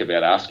think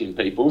about asking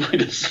people. We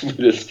just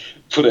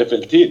put up our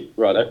tent.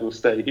 Right, we'll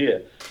stay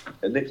here.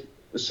 And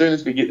as soon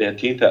as we get our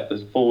tent up,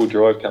 this four-wheel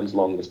drive comes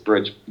along this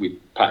bridge. We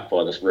park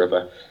by this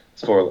river.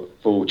 This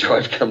four-wheel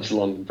drive comes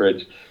along the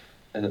bridge,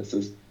 and it's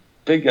this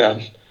big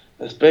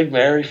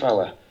Maori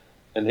fella,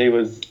 and he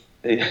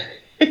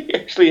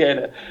actually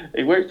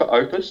he worked for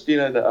Opus. Do you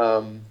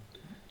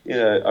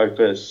know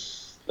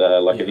Opus,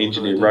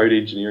 an road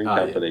engineering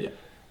company. Yeah.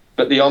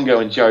 But the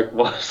ongoing joke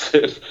was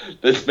if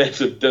this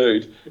massive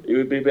dude, he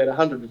would be about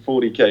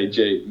 140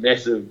 kg,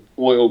 massive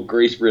oil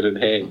grease-ridden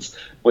hands.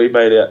 We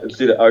made out,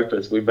 instead of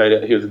Opus, we made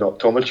out he was an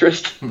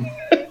optometrist.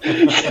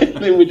 And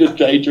then we just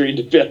daydreamed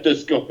about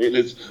this guy and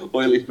his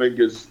oily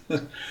fingers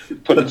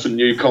putting some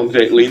new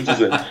contact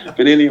lenses in.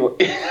 But anyway,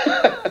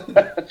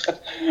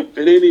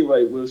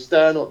 we're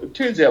starting on. It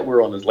turns out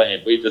we're on his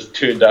land. We just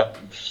turned up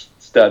and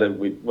started.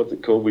 What's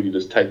it called? We could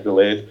just take the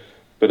land.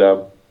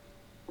 But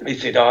he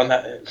said, "Oh,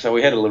 no." So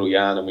we had a little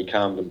yarn and we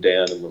calmed him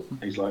down.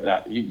 And he's like,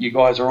 "No, you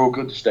guys are all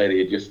good to stay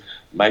there. Just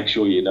make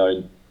sure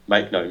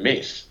make no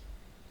mess."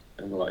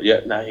 And we're like,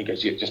 "Yeah, no." He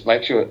goes, "Yeah, just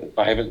make sure it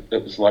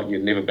was like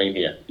you've never been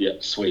here." Yeah,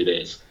 sweet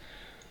as.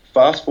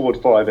 Fast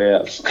forward 5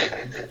 hours.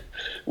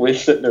 We're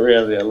sitting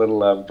around our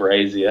little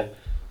brazier,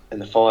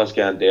 and the fire's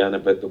going down a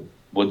bit. The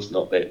wood's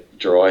not that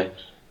dry,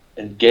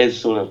 and Gaz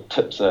sort of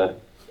tips a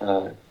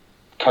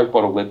Coke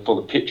bottle lid full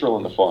of petrol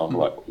in the fire. I'm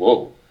like,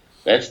 "Whoa,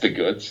 that's the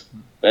goods.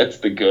 That's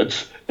the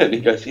goods." And he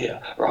goes, "Yeah,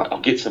 right,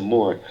 I'll get some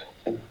more."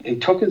 And he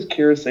took his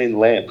kerosene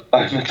lamp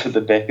over to the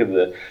back of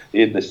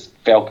he had this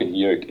Falcon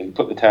ute, and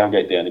put the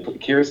tailgate down. He put the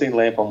kerosene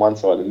lamp on one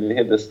side, and then he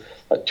had this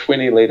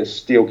 20-litre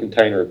steel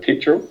container of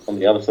petrol on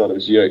the other side of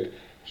his ute.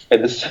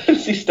 And as soon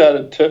as he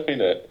started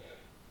tipping it,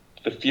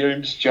 the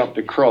fumes jumped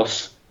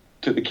across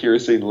to the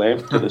kerosene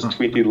lamp to this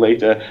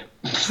 20-litre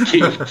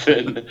steel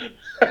tin.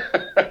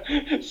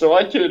 So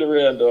I turn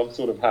around and I'm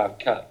sort of half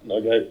cut, and I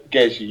go,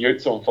 "Gaz, your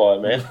ute's on fire,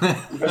 man."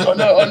 He goes, "I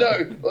know. And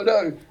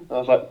I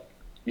was like,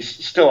 "You're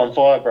still on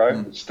fire,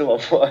 bro. It's still on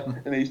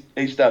fire." And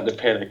he's starting to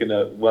panic,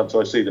 and once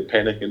I see the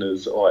panic in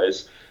his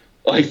eyes,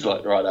 he's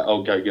like, "Right,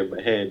 I'll go give him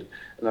a hand."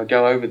 And I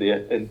go over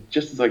there, and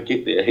just as I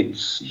get there, he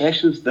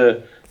smashes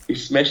the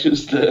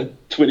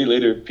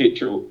 20-litre of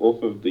petrol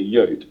off of the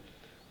ute,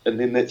 and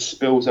then that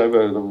spills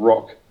over the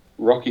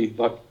rocky.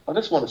 Like, I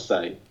just want to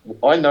say,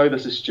 I know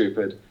this is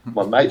stupid.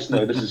 My mates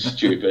know this is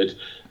stupid.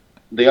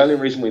 The only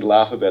reason we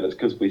laugh about it is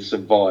because we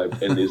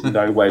survived, and there's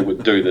no way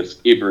we'd do this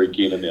ever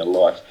again in our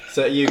life.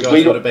 So you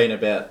guys would have been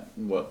about,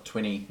 what,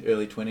 20,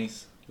 early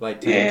 20s, late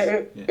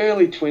 10s? Yeah,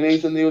 early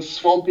 20s, and there was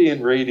Swampy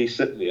and Reedy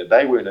sitting there.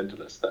 They weren't into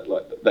this.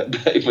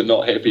 They were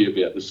not happy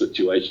about the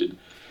situation.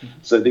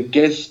 So the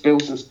Gaz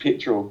spills this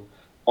petrol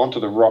onto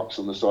the rocks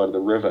on the side of the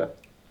river,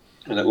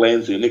 and it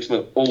lands there. Next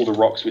minute, all the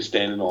rocks we're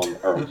standing on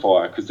are on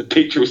fire because the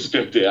petrol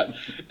spilled out.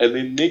 And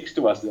then next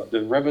to us,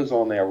 the river's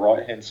on our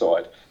right-hand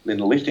side. And then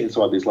the left-hand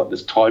side, there's like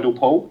this tidal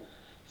pole.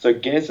 So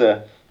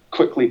Gazza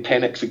quickly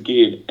panics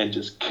again and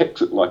just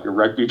kicks it like a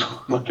rugby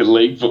ball, like a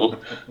league ball,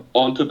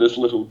 onto this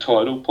little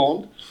tidal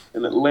pond.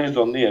 And it lands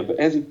on there. But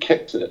as he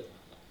kicks it,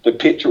 the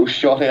petrol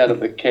shot out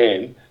of the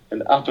can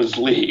and up his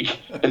leg.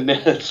 And now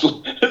his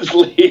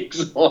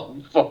leg's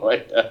on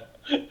fire.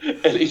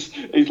 And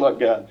he's like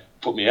going,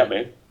 "Put me out,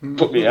 man.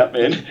 Put me out,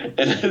 man."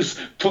 And his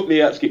 "put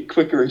me outs" get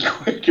quicker and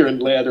quicker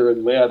and louder.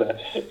 And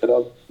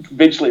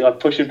eventually I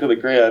push him to the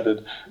ground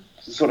and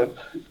sort of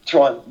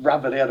try and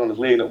rub it out on his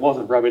leg, and it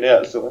wasn't rubbing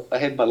out. So I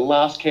had my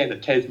last can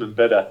of Tasman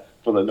Bitter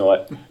for the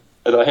night,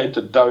 and I had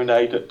to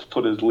donate it to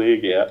put his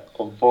leg out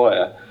on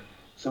fire.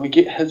 So we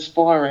get his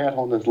fire out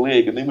on his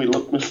leg, and then we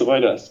look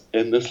beside us,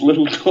 and this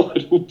little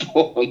tidal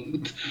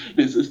pond,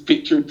 there's this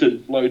petrol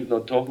tin floating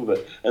on top of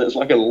it, and it's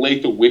like a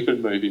Lethal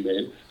Weapon movie,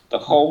 man. The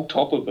whole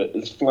top of it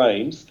is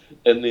flames,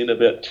 and then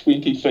about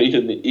 20 feet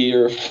in the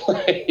air of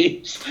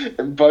flames.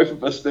 And both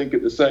of us think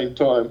at the same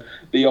time,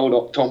 the old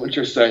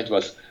optometrist saying to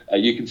us,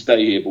 "You can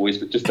stay here, boys,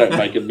 but just don't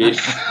make a mess."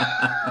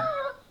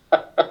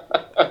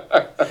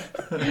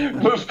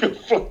 We've got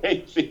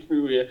flags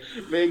everywhere.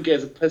 Me and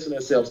Gaz are pissing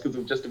ourselves because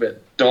we've just about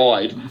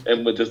died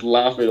and we're just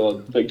laughing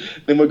on things.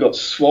 Then we've got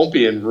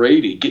Swampy and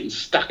Reedy getting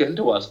stuck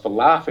into us for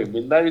laughing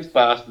when those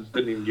bastards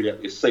didn't even get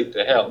out their seat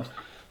to help.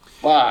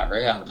 Far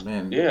out. Oh,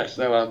 man. Yeah,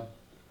 so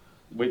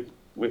we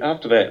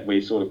after that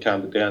we sort of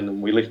calmed it down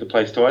and we left the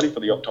place tidy for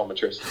the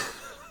optometrist.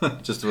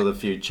 Just with a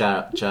few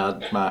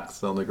charred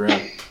marks on the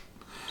ground.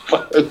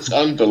 It's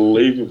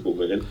unbelievable,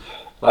 man.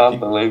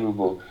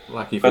 Unbelievable.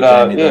 Lucky for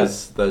Jamie,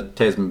 the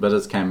Tasman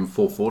bitters came in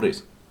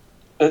 440s.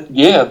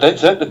 Yeah,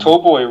 that's it. The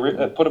tall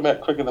boy put him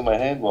out quicker than my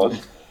hand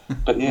was.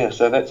 But yeah,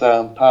 so that's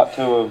part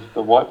 2 of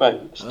the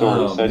whitebait story.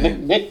 Oh, so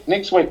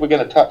next week we're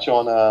going to touch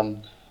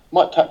on,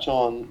 might touch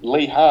on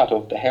Lee Hart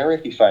of the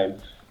Hauraki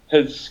fame,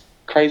 his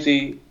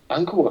crazy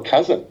uncle or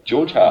cousin,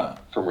 George Hart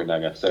from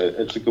Renaga. So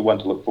it's a good one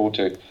to look forward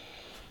to.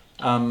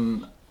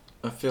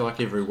 I feel like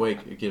every week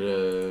you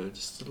get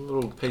just a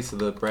little piece of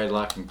the Brad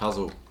Larkin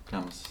puzzle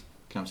comes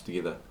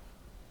together.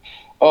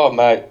 Oh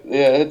mate,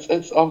 yeah,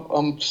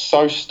 I'm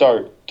so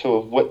stoked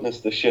to have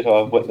witnessed the shit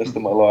I've witnessed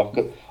in my life.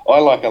 'Cause I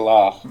like a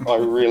laugh. I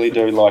really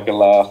do like a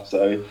laugh.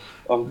 So,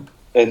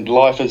 and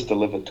life has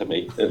delivered to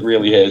me. It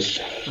really has.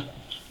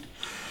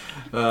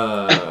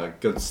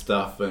 Good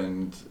stuff,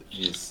 and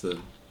yes,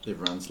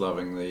 everyone's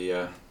loving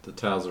the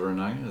Tales of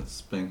Renaga.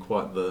 It's been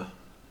quite the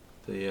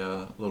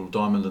little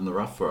diamond in the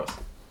rough for us.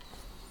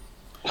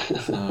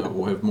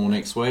 We'll have more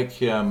next week.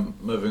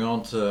 Moving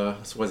on to,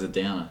 it's always a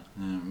downer.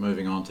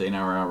 Moving on to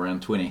NRL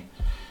round 20.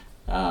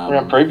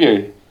 Round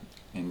preview.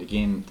 And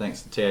again,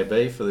 thanks to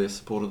TAB for their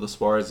support of This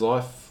Warriors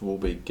Life. We'll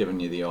be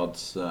giving you the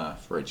odds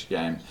for each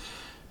game.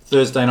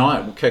 Thursday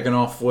night, we're kicking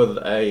off with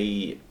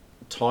a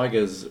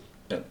Tigers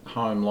at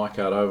home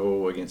Leichhardt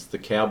Oval against the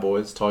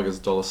Cowboys. Tigers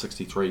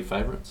 $1.63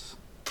 favourites.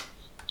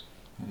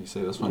 How do you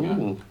see this one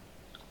going?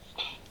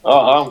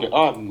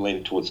 I'm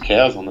leaning towards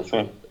Cows on this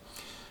one.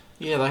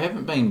 Yeah, they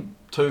haven't been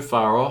too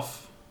far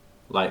off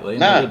lately.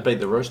 And They did beat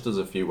the Roosters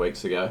a few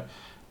weeks ago.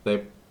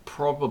 They're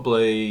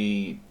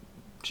probably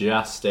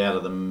just out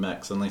of the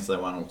mix unless they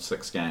won all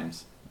 6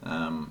 games.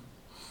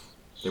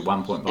 They're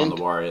 1 point behind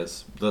the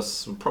Warriors.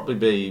 This would probably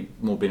be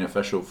more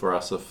beneficial for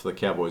us if the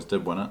Cowboys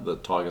did win it. The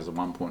Tigers are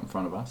 1 point in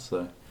front of us.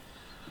 So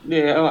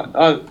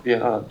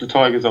the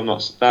Tigers,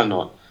 they're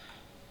not.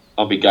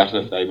 I'll be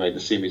gutted if they made the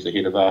semis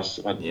ahead of us.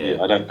 I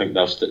don't think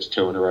they'll stitch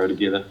 2 in a row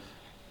together.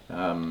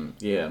 I'm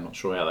not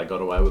sure how they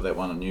got away with that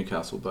one in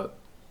Newcastle, but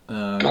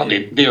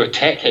their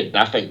attack had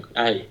nothing.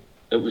 Hey,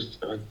 it was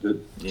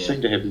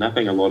seemed to have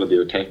nothing. A lot of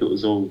their attack, it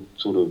was all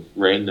sort of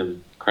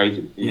random,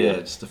 crazy. Yeah,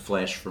 just a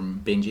flash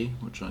from Benji,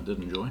 which I did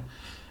enjoy.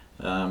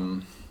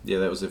 That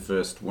was their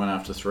first win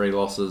after 3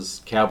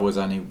 losses. Cowboys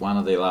only won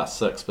of their last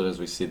 6, but as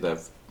we said,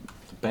 they've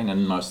been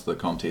in most of the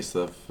contests.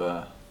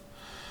 How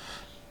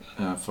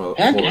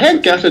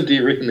gutted do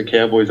you reckon the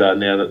Cowboys are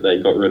now that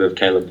they got rid of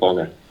Caleb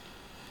Ponga?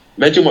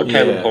 Imagine what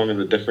Caleb Ponga,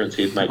 the difference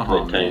he'd make to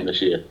that team this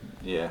year.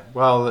 Yeah,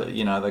 well,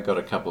 they got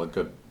a couple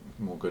of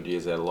more good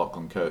years out of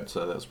Lachlan Coote,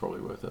 so that's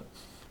probably worth it.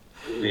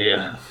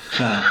 Yeah.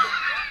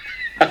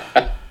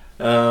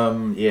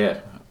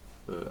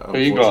 Who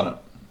you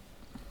got?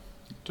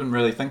 Didn't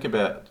really think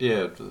about.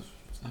 Haven't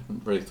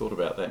really thought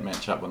about that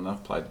matchup when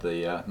they've played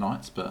the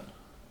Knights, but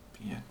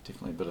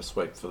definitely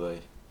bittersweet for the.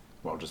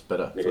 Well, just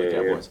bitter for the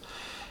Cowboys.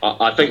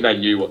 I think they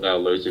knew what they were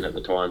losing at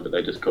the time, but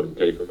they just couldn't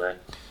keep them, eh?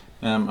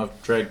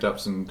 I've dragged up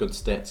some good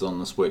stats on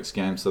this week's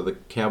game. So the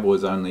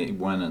Cowboys' only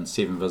win in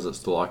 7 visits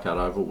to Leichhardt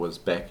Oval was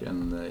back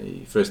in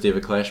the first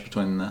ever clash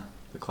between the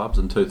clubs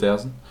in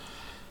 2000.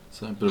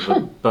 So a bit of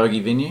a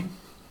bogey venue.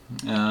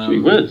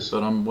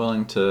 But I'm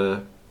willing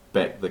to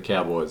back the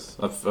Cowboys.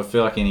 I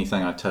feel like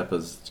anything I tip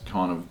is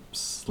kind of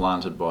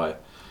slanted by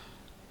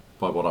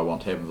what I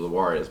want to happen for the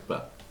Warriors.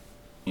 But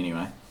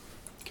anyway,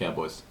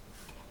 Cowboys.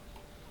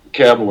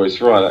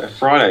 Right.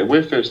 Friday.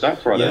 We're first up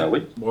Friday, are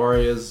we?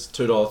 Warriors,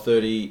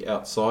 $2.30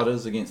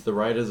 outsiders against the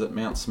Raiders at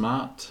Mount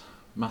Smart.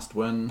 Must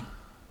win.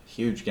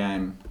 Huge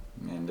game.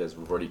 And as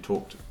we've already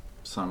talked,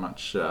 so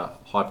much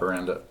hype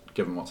around it,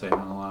 given what's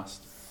happened in the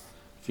last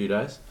few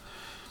days.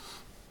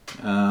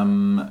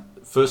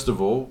 First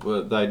of all,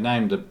 they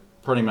named a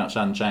pretty much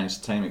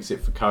unchanged team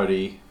except for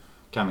Cody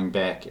coming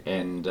back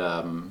and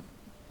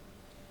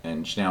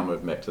Schnell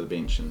moving back to the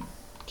bench and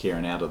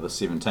Kieran out of the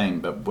 17.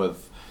 But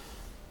with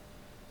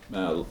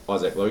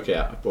Isaac Luke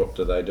out, what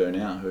do they do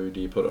now? Who do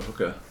you put at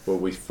hooker? Will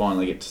we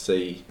finally get to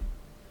see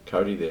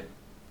Cody there?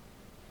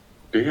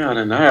 Yeah, I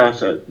don't know.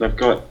 So they've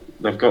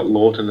got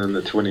Lawton in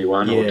the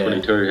 21 or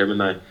 22, haven't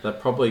they? They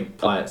probably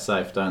play it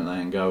safe, don't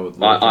they, and go with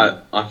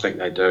Lawton? I think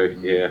they do.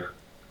 Yeah,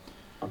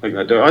 I think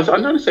they do. I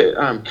noticed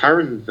that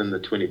Curran's in the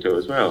 22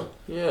 as well.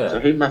 Yeah. So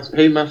he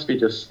might be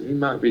just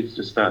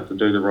starting to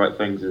do the right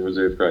things in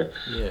reserve grade.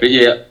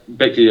 Yeah. But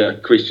back to your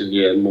question.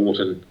 Yeah,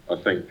 Lawton I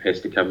think has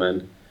to come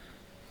in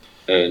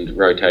and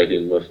rotate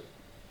him with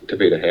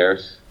Tavita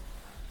Harris.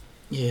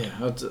 Yeah,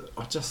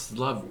 I just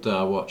loved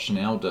what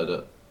Schnell did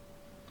it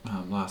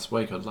last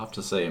week. I'd love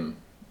to see him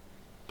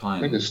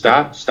playing. I think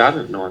start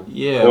at 9.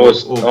 Yeah.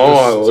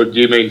 Or do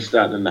you mean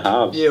starting in the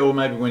halves? Yeah, or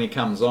maybe when he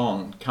come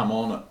on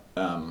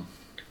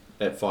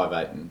at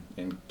 5'8"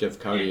 and give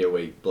Cody a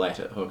wee blat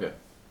at hooker.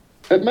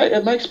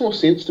 It makes more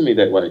sense to me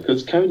that way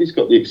because Cody's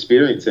got the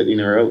experience at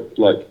NRL,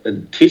 like a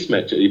test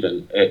match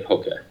even at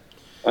hooker.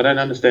 I don't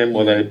understand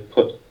why they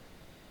put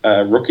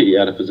a rookie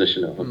out of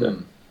position at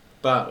hooker.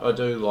 But I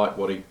do like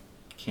what he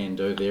can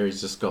do there.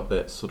 He's just got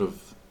that sort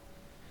of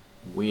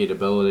weird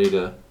ability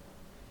to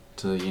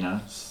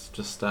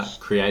just start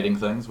creating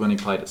things. When he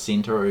played at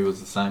centre, he was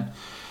the same.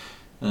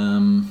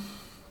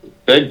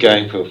 Big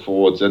game for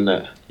forwards, isn't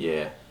it?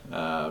 Yeah,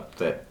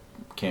 that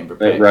Canberra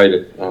that pack.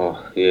 rated.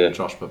 Oh yeah.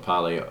 Josh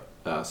Papali,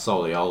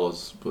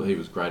 Soliola's, he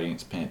was great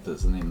against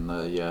Panthers, and then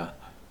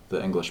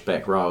the English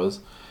back rowers.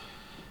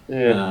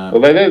 Yeah.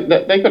 Well,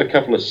 they got a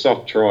couple of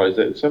soft tries.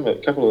 A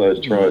couple of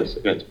those tries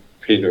against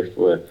Penrith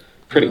were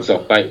pretty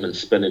soft. Bateman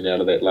spinning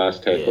out of that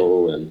last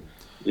tackle, and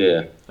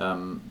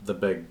the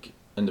big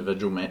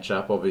individual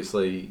matchup,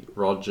 obviously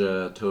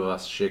Roger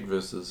Tuivasa-Sheck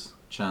versus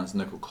Chance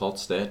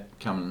Nickel-Klodstad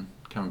coming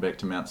back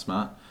to Mount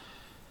Smart.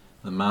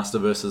 The master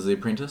versus the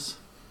apprentice.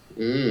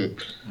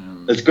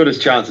 As good as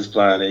Chance is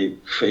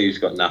playing, he's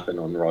got nothing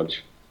on Rog.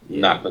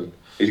 Nothing.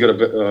 He's got a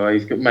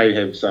bit. May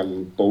have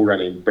some ball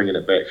running, bringing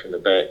it back from the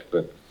back,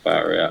 but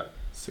far out.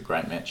 It's a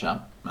great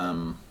matchup.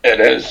 It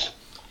is.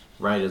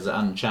 Raiders are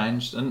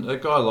unchanged, and a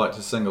guy I'd like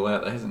to single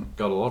out that hasn't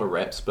got a lot of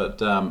raps,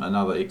 but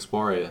another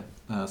ex-Warrior,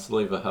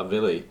 Saliva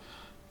Havili.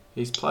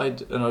 He's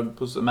played, and I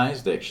was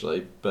amazed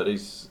actually, but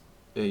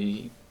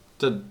he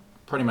did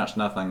pretty much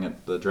nothing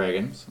at the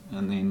Dragons,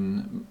 and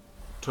then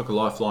took a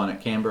lifeline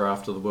at Canberra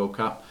after the World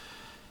Cup.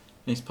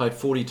 He's played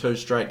 42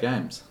 straight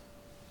games.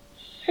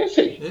 Has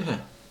he? Yeah,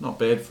 not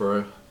bad for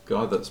a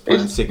guy that's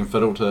playing second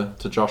fiddle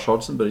to Josh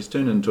Hodgson, but he's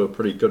turned into a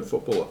pretty good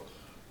footballer.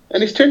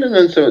 And he's turned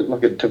into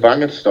like a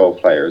Tavanga style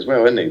player as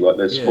well, isn't he? Like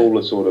the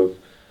smaller sort of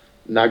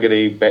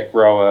nuggety back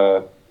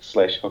rower /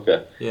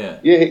 hooker. Yeah.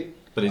 Yeah.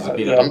 But he's a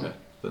better hooker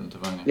than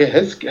Tavanga. Yeah,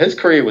 his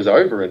career was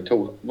over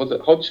until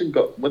Hodgson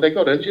got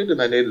injured and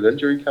they needed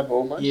injury cover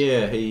almost.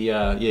 Yeah,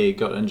 he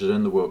got injured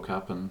in the World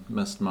Cup and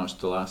missed most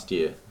of last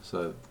year.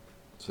 So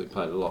he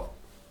played a lot.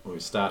 Well, he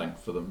was starting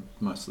for them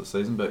most of the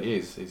season, but yeah,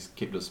 he's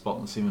kept his spot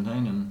in the 17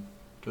 and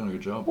doing a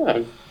good job.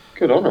 Oh,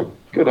 good on him.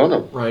 Good on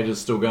him. Raiders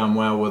still going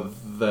well with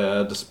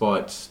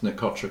despite Nick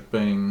Kotrick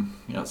being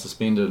out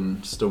suspended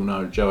and still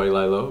no Joey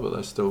Leilua, but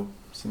they still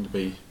seem to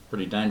be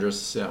pretty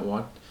dangerous out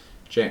wide.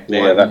 Jack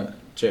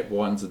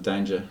Whiten's a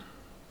danger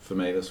for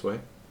me this week.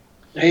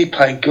 He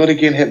played good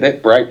again, had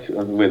that break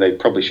where they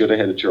probably should have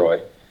had a try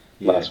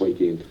last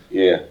weekend.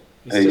 Yeah.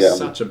 He's just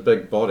such a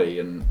big body,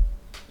 and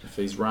if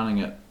he's running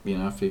it,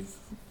 if he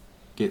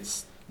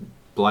gets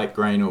Blake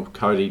Green or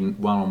Cody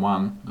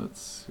one-on-one,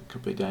 it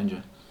could be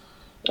danger.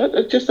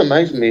 It's just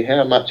amazing me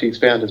how much he's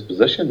found his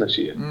position this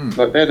year.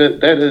 Like that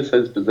is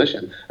his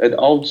position. An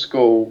old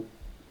school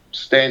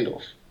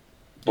standoff,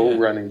 ball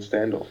running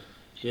standoff.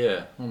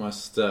 Yeah,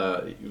 almost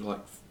like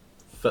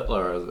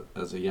Fittler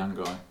as a young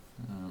guy.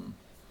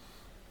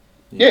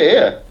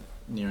 Near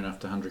enough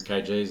to 100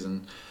 kgs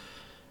and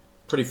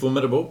pretty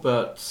formidable,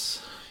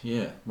 but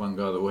one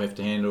guy that we'll have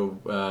to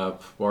handle.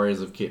 Warriors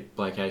have kept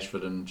Blake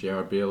Ashford and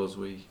Jared Beale, as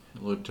we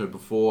alluded to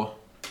before.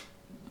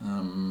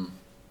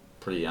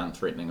 Pretty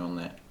unthreatening on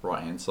that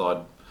right-hand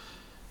side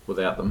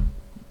without them,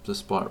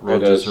 despite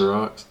Rogers'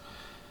 heroics.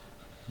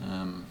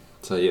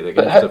 So they're going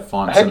to have to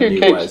find some new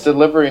ways. Haku keeps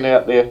delivering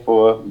out there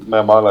for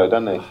Maumalo,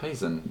 doesn't he?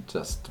 He's in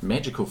just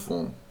magical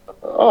form.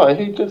 Oh,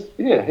 he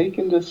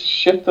can just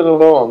shift it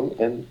along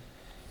and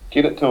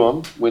get it to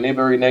him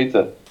whenever he needs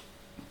it.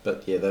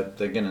 But they're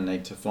going to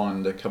need to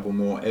find a couple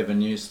more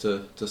avenues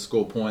to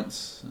score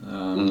points.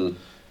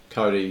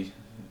 Cody,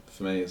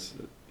 for me,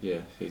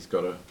 he's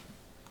got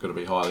to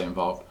be highly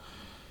involved.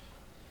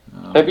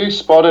 Have you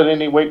spotted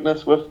any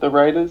weakness with the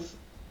Raiders?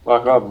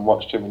 Like, I haven't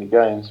watched too many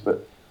games,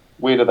 but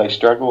where do they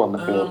struggle on the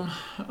field?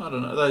 I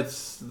don't know.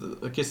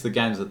 I guess the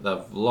games that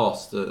they've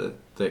lost,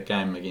 that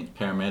game against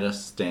Parramatta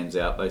stands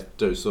out. They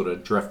do sort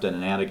of drift in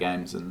and out of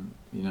games, and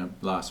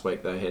last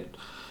week they had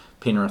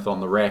Penrith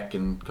on the rack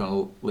and kind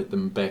of let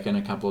them back in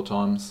a couple of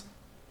times.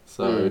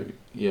 So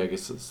I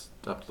guess it's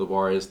up to the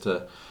Warriors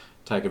to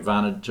take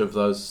advantage of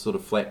those sort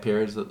of flat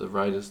periods that the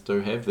Raiders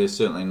do have. They're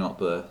certainly not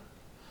the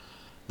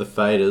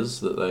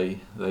faders that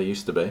they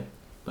used to be,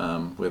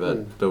 where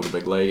they'd build a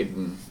big lead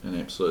and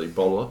absolutely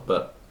bottle it,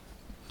 but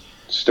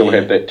still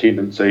have that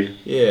tendency.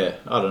 Yeah,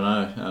 I don't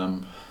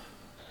know.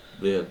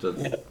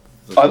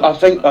 I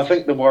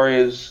think the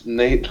Warriors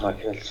need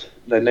the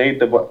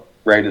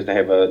Raiders to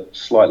have a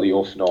slightly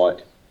off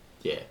night.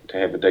 Yeah. To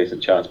have a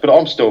decent chance, but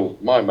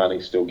my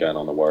money's still going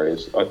on the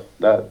Warriors. I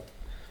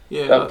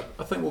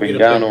think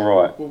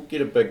we'll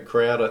get a big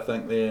crowd. I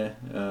think there,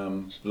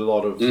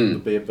 there'll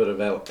be a bit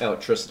of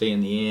electricity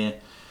in the air.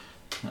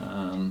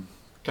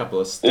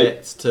 Couple of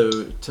stats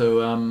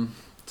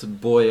to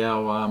buoy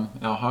our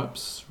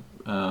hopes.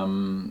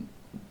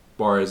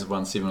 Warriors have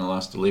won 7 of the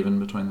last 11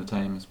 between the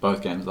teams,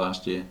 both games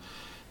last year.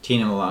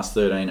 10 of the last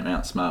 13 at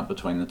Mount Smart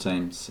between the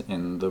teams,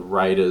 and the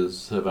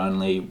Raiders have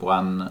only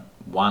won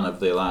 1 of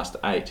their last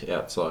 8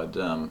 outside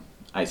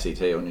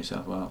ACT or New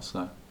South Wales.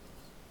 So.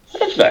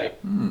 Have they?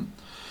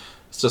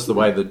 It's just the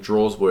way the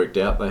draws worked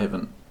out. They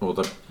haven't, or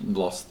they've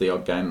lost the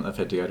odd game that they've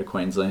had to go to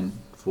Queensland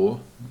for.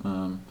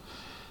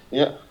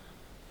 Yeah.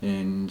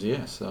 And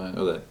yeah,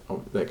 so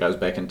that goes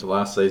back into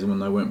last season when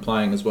they weren't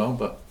playing as well,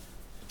 but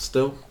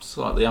still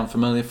slightly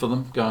unfamiliar for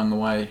them, going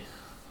away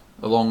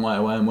a long way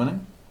away and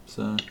winning.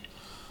 So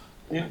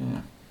yeah.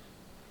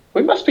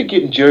 We must be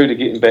getting due to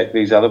getting back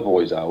these other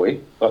boys, are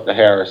we? Like the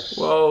Harris,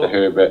 the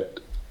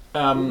Herbert,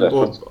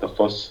 the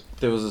Fuss.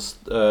 There was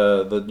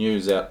the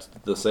news out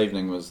this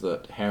evening was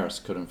that Harris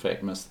could in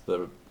fact miss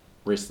the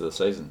rest of the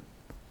season.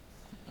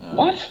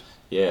 What?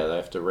 Yeah, they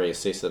have to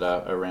reassess it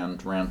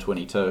around round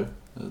 22.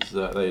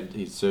 They had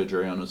his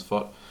surgery on his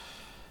foot,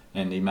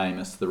 and he may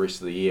miss the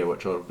rest of the year,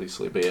 which will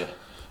obviously be a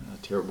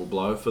terrible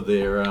blow for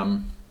their.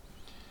 I'm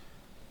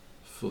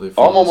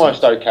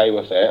almost okay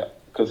with that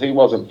because he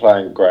wasn't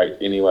playing great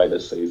anyway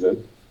this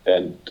season,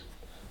 and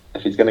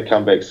if he's going to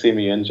come back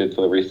semi-injured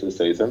for the rest of the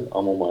season,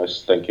 I'm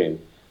almost thinking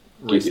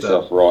get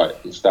yourself right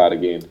and start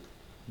again.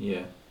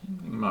 Yeah,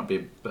 he might be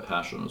a bit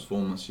harsh on his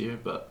form this year,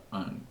 but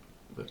a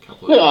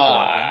couple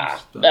of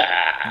games.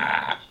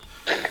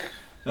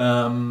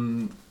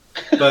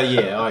 But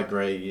yeah, I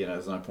agree.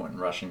 There's no point in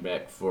rushing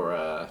back for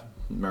a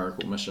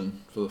miracle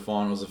mission for the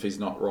finals. If he's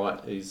not right,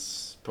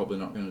 he's probably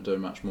not going to do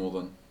much more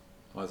than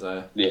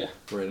Isaiah,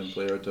 Brad and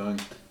Blair are doing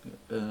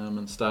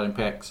in starting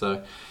pack.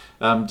 So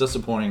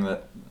disappointing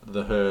that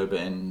the Herb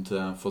and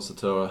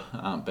Fusatua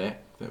aren't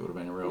back. That would have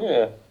been a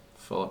real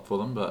follow-up for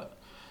them. But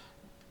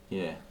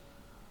yeah,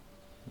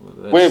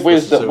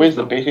 where's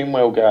the betting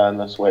wheel going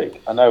this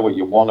week? I know what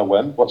you want to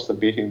win. What's the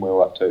betting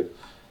wheel up to?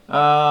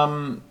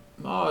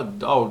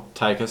 I'll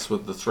take us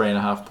with the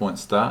 3.5 point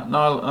start.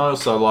 No, I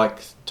also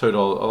like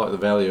 $2. I like the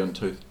value in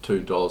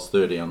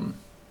 $2.30 on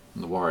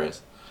the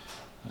Warriors.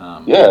 I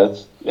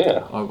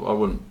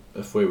wouldn't,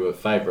 if we were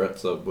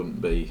favourites, I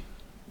wouldn't be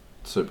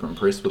super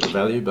impressed with the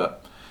value,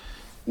 but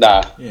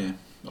yeah,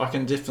 I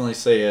can definitely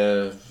see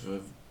a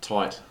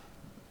tight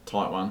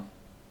one.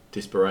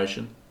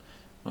 Desperation.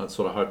 That's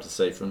what I hope to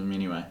see from them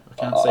anyway.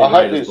 I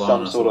hope there's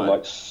some sort of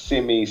like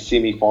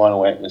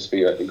semi-final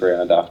atmosphere at the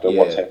ground after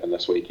what's happened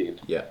this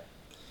weekend. Yeah.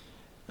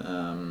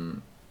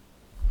 A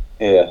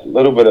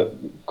little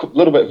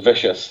bit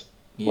vicious.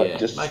 Yeah,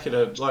 make it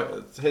it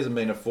hasn't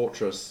been a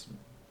fortress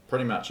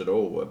pretty much at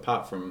all,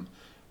 apart from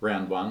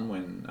round one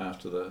when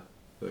after the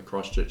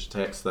Christchurch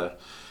attacks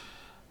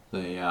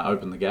they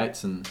opened the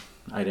gates and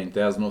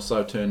 18,000 or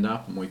so turned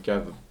up and we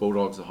gave the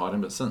Bulldogs a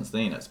hiding. But since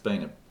then it's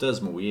been a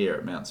dismal year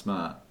at Mount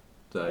Smart.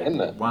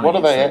 What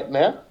are they at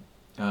now?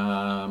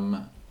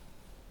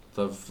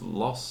 They've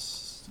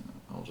lost.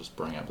 I'll just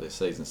bring up their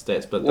season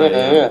stats, but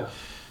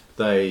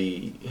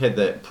they had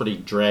that pretty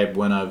drab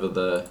win over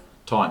the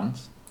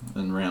Titans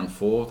in round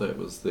 4. That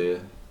was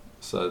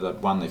so they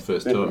won their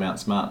first two at Mount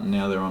Smart, and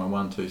now they're on a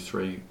 1, 2,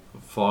 3,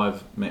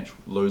 5 match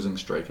losing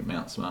streak at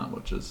Mount Smart,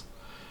 which is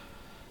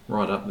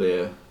right up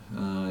there.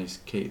 He's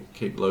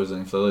keep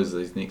losing. If they lose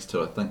these next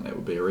two, I think that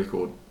would be a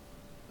record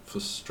for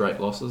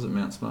straight losses at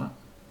Mount Smart.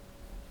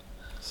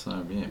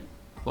 So yeah,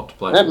 a lot to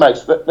play. That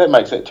makes that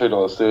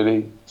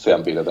 $2.30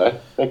 sound better though.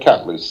 They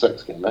can't lose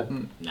 6, can they?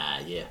 Nah,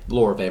 yeah,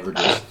 law of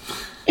averages.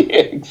 Yeah,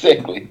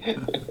 exactly.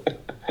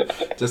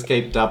 Just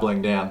keep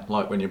doubling down,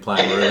 like when you're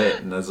playing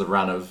roulette and there's a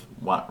run of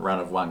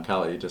one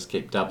colour. You just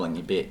keep doubling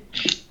your bet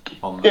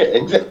on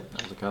the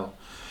colour.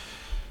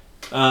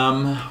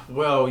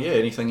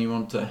 Anything you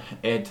want to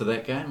add to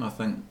that game? I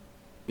think,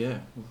 we're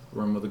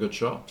in with a good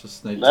shot.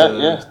 Just need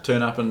to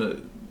turn up.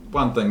 And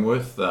one thing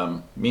worth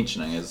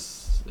mentioning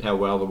is how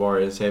well the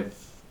Warriors have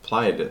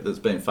played. It's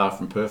been far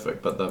from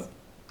perfect, but they've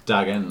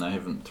dug in. They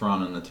haven't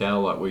thrown in the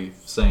towel like we've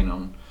seen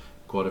on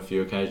quite a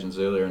few occasions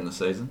earlier in the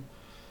season.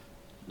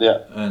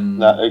 Yeah,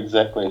 and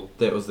exactly.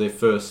 That was their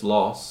first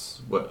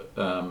loss,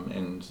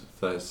 and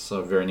they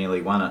so very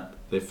nearly won it.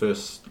 Their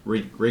first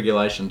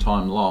regulation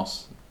time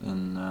loss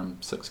in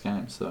 6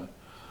 games. So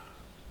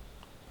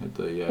had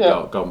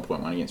the Golden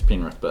Point one against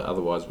Penrith, but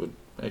otherwise would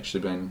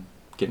actually been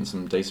getting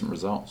some decent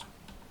results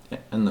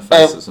in the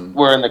faces.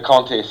 We're in the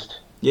contest.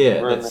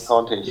 Yeah, we're in the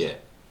contest. Yeah,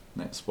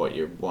 that's what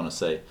you want to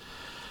see.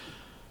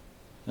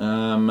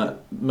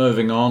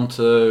 Moving on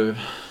to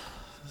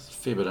a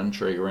fair bit of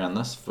intrigue around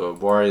this for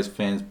Warriors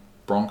fans.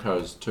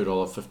 Broncos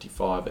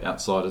 $2.55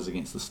 outsiders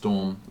against the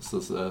Storm. This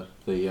is the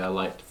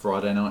late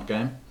Friday night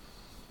game.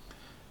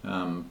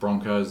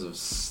 Broncos have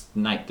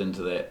snaked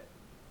into that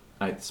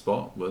 8th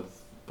spot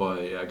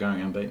by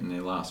going unbeaten in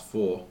their last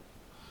 4.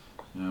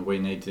 We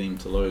need them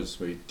to lose.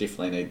 We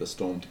definitely need the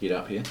Storm to get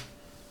up here.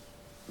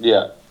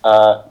 Yeah,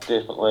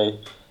 definitely.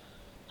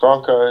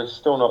 Broncos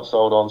still not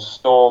sold on.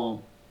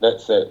 Storm,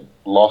 that's that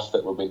loss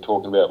that we've been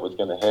talking about was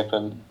going to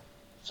happen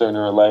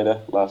sooner or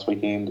later last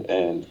weekend,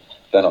 and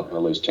they're not going to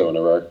lose 2 in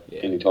a row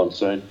anytime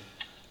soon.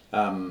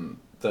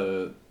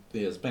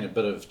 There's been a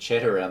bit of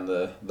chatter around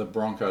the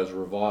Broncos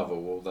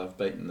revival. Well, they've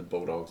beaten the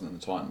Bulldogs and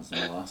the Titans in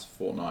the last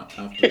fortnight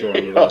after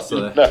drawing with us,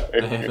 so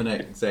they haven't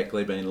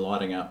exactly been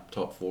lighting up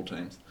top 4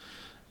 teams.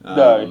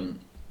 No.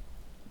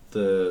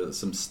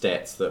 some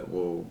stats that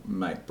will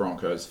make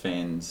Broncos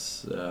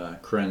fans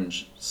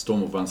cringe.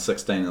 Storm have won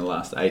 16 in the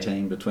last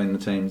 18 between the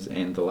teams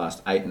and the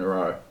last 8 in a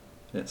row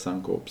at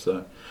Suncorp.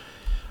 So,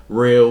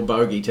 real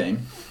bogey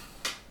team.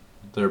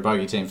 They're a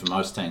bogey team for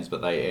most teams,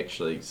 but they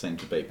actually seem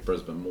to beat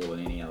Brisbane more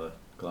than any other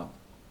club.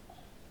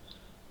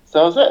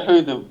 So is that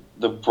who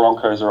the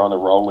Broncos are on a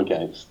roll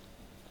against?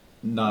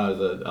 No,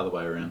 the other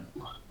way around.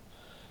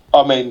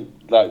 I mean,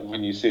 like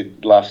when you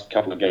said last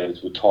couple of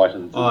games were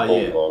Titans and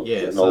Bulldogs,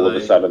 and so all of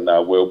a sudden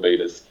they're world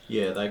beaters.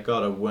 Yeah, they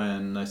got a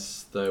win.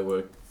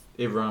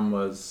 Everyone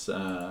was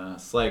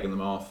slagging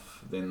them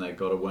off. Then they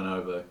got a win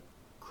over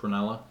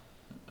Cronulla.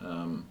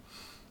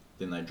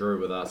 Then they drew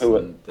with us,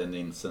 and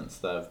then since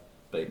they've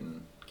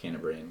beaten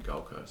Canterbury and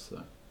Gold Coast.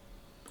 So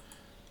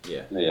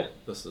yeah,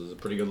 this is a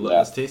pretty good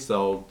litmus test.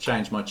 I'll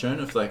change my tune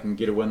if they can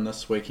get a win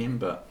this weekend,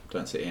 but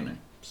don't see any.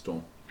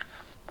 Storm,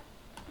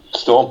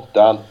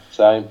 done.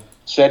 Same.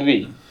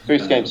 Saturday.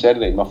 First game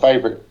Saturday. My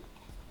favourite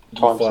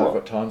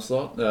time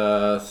slot.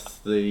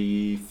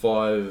 The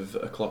 5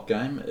 o'clock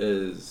game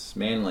is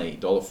Manly,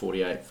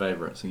 $1.48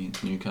 favourites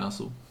against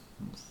Newcastle.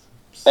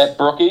 At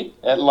Brookie?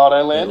 At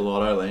Lotto Land? At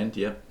Lotto Land,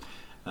 yep.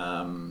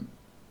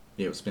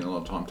 We've spent a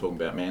lot of time talking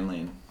about Manly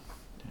and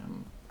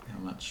how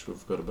much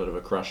we've got a bit of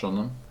a crush on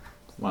them.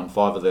 Won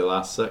 5 of their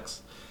last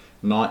 6.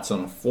 Knights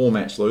on a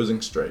 4-match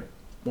losing streak.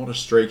 What a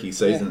streaky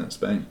season it's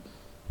been.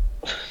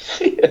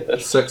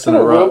 6 in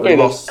a row.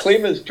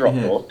 Clemens dropped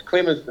off.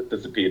 Clemens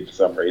disappeared for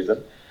some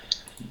reason.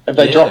 Have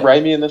they dropped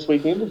Ramey in this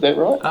weekend? Is that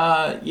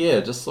right?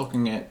 Just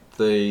looking at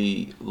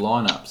the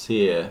lineups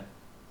here.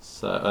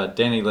 So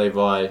Danny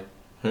Levi,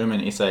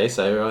 Herman Esa,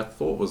 who I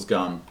thought was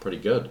going pretty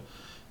good.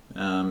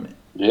 In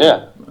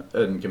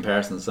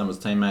comparison to some of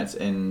his teammates,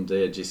 and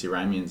Jesse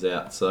Ramien's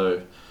out.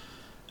 So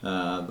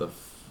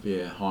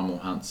Hymel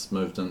Hunt's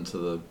moved into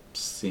the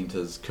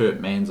centres. Kurt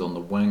Mann's on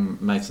the wing.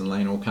 Mason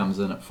Leinall comes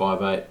in at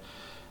 5'8".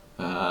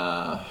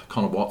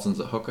 Connor Watson's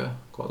at hooker.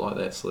 Quite like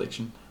that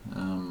selection.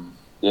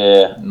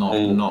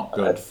 Not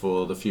good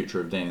for the future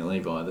of Danny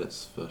Levi,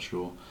 that's for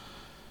sure.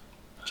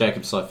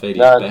 Jacob Saifiti's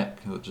back,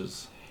 which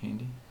is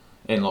handy.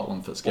 And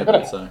Lachlan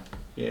Fitzgibbon, so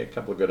a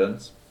couple of good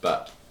ins.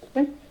 But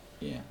they've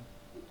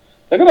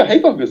got a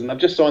heap of goods, and they've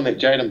just signed that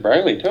Jaden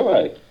Brayley too,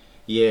 eh?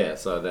 Yeah,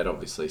 so that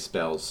obviously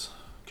spells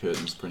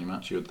curtains pretty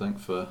much, you would think,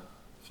 for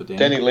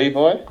Danny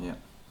Levi? Yeah.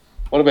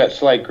 What about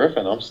Slade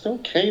Griffin? I'm still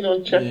keen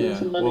on chucking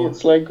some money at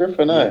Slade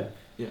Griffin, eh?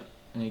 Yeah,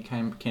 and he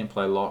can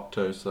play lock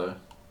too, so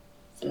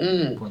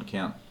wouldn't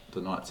count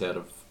the Knights out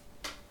of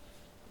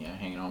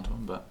hanging on to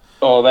him. But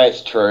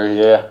that's true.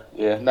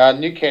 Yeah. No,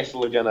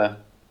 Newcastle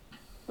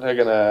they're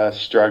gonna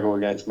struggle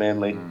against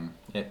Manly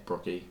at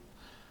Brookie.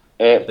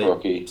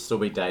 Still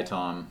be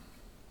daytime.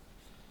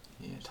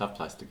 Yeah, tough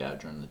place to go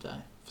during the day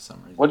for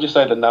some reason. What did you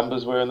say the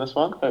numbers were in this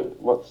one?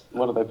 What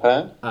are they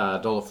paying?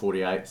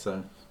 $1.48.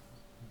 So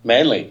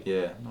Manly.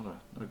 Yeah, not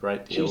a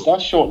great deal. Jeez,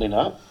 that's shortening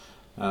up.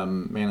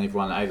 Manly have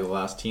won 8 of the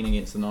last 10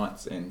 against the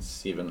Knights and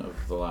 7 of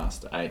the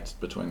last 8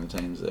 between the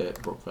teams at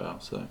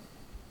Brookvale. So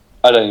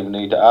I don't even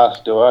need to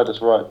ask, do I?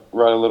 Just write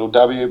a little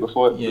W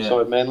before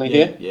beside Manly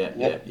here.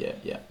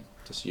 Yeah.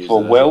 Just use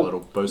for it as a little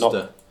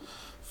booster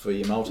for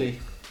your multi.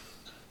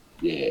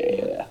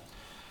 Yeah.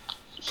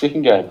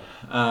 Second game.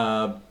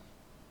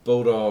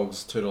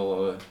 Bulldogs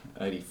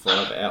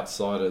 $2.85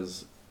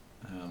 outsiders,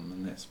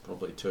 and that's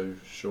probably too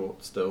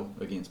short still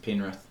against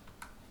Penrith.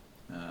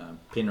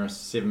 Penrith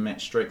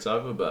 7-match streak's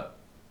over, but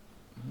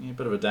a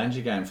bit of a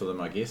danger game for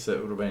them, I guess.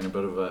 It would have been a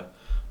bit of a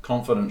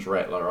confidence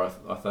rattler,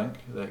 I think,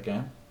 that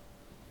game.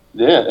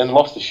 Yeah, and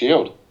lost the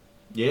Shield.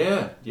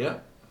 Yeah.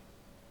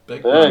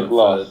 Big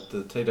loss.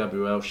 The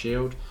TWL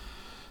Shield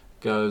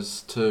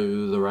goes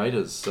to the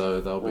Raiders,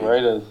 so they'll be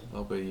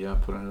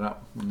putting it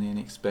up in their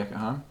next back at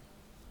home.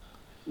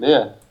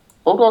 Yeah.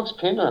 Bulldogs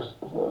Penrith.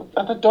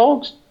 Are the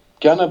Dogs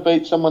gonna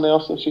beat someone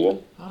else this year?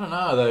 I don't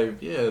know.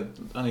 They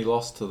only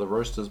lost to the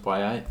Roosters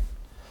by 8.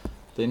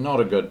 They're not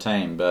a good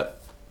team,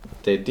 but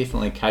they're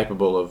definitely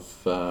capable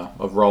of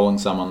rolling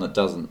someone that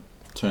doesn't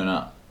turn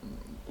up,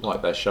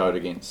 like they showed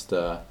against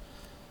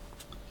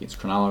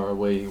Cronulla a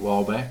wee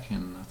while back,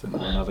 and I think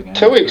another game.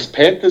 2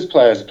 ex-Panthers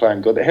players are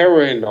playing good.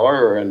 Haroon,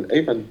 Ira, and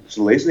even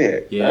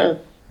Lesniak. Yeah.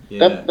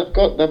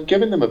 They've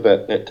given them a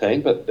bit, that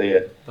team, but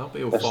they'll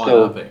be all fired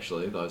up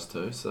actually, those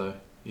two. So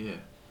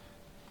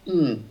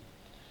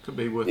could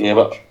be worth a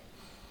watch.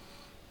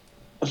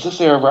 Is this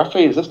our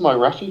roughie? Is this my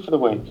roughie for the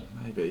week?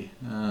 Maybe.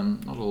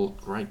 Not a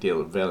great deal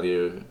of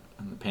value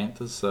in the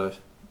Panthers, so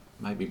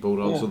maybe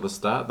Bulldogs with the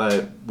start.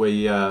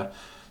 We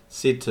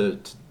said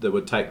they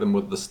would take them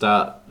with the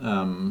start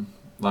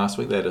last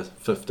week. They had a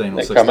 15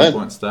 or 16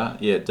 point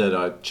start. Yeah, it did.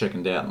 I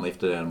chickened out and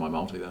left it out of my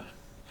multi though.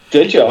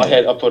 Did you?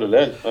 I put it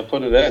in.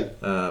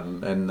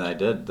 And they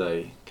did.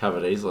 They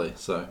covered easily.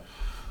 So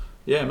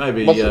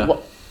maybe.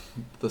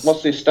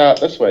 What's their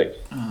start this week?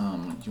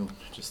 You'll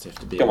just have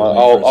to be. Come on,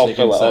 I'll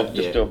fill it. I'll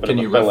just do a bit Can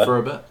of you fill riff for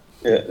a bit?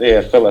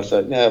 Yeah, fill it.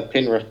 So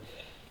Penrith.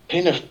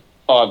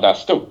 Oh, they're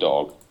still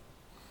dog.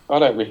 I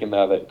don't reckon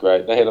they're that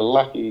great. They had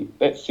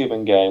that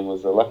 7 game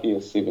was the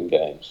luckiest 7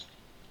 games.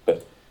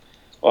 But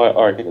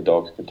I reckon the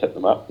Dogs can tip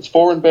them up. Is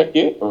Foran back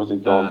yet, or is he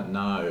gone?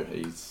 No,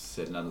 he's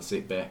had another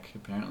setback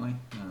apparently.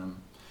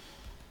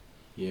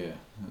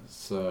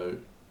 So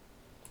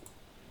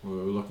we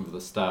were looking for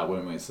the start,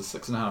 weren't we? It's a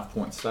 6.5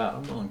 point start.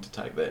 I'm willing to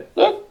take that.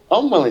 Look,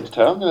 I'm willing to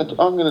take. I'm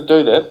gonna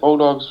do that.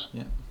 Bulldogs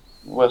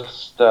with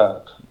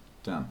start.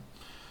 Done.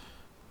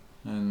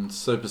 And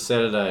Super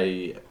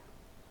Saturday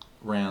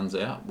rounds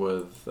out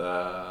with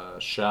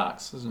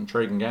Sharks. It's an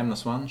intriguing game,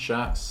 this one.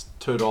 Sharks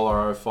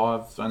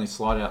 $2.05, only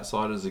slight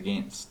outsiders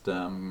against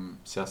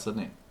South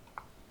Sydney.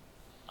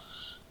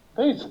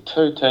 These are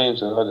two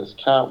teams that I just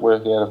can't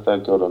work out if they're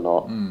good or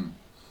not.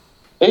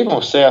 Even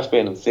with South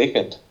being in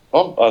second.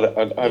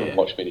 I haven't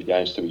watched many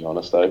games, to be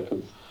honest, though,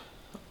 because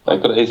they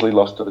could have easily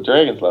lost to the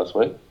Dragons last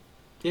week.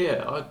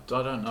 Yeah, I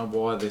don't know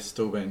why they're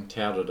still being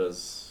touted as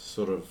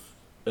sort of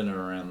in and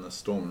around the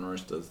Storm and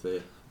Roosters.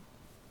 They're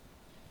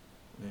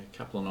a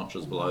couple of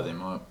notches below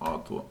them, I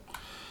thought.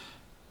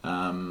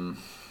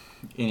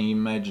 Any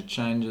major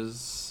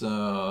changes?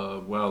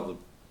 The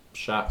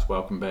Sharks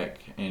welcome back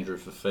Andrew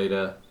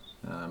Fafita,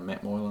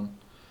 Matt Moylan,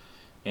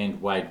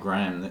 and Wade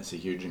Graham. That's a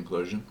huge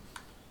inclusion.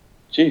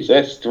 Jeez,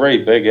 that's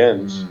three big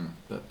ins.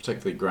 But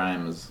particularly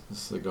Graham is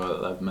the guy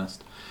that they've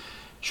missed.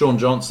 Sean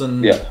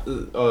Johnson. Yeah.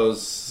 I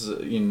was,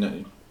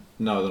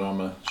 know that I'm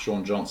a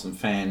Sean Johnson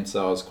fan,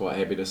 so I was quite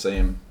happy to see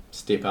him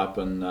step up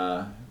and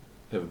have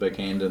a big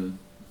hand in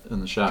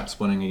the Sharks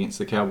winning against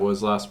the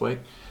Cowboys last week.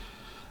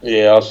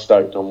 Yeah, I was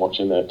stoked on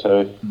watching that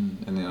too.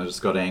 And then I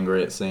just got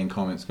angry at seeing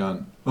comments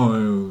going,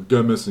 "Oh,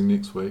 go missing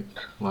next week."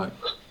 Like,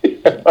 you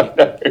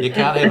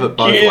can't have it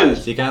both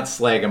ways. You can't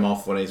slag him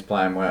off when he's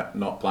playing well,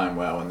 not playing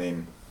well, and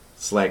then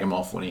slag him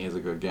off when he has a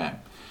good game.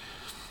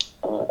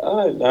 I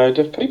don't know.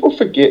 Do people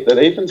forget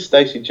that even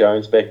Stacey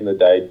Jones back in the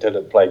day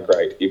didn't play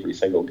great every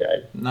single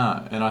game?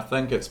 No, and I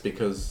think it's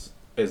because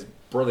as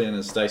brilliant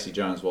as Stacey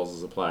Jones was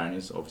as a player, and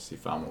he's obviously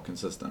far more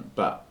consistent,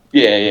 but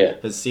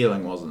his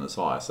ceiling wasn't as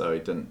high, so he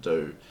didn't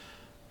do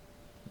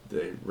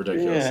the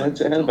ridiculous things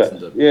that Johnson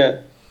did.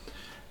 Yeah.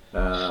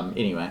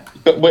 Anyway.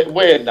 But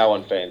we're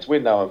no-one fans.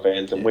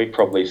 And we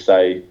probably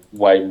say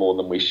way more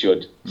than we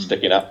should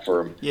sticking up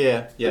for him.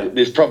 Yeah.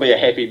 There's probably a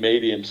happy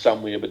medium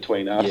somewhere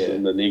between us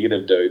and the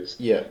negative dudes.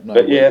 Yeah.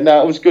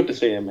 It was good to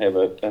see him have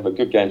a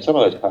good game. Some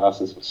of those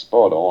passes were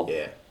spot on.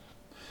 Yeah.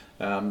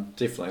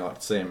 Definitely like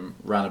to see him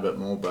run a bit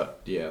more, but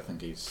I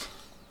think he's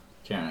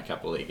carrying a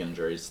couple of leg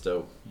injuries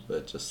still.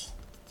 But just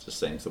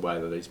seems the way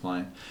that he's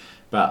playing.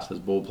 But his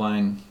ball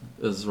playing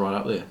is right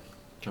up there.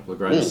 Couple of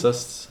great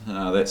assists.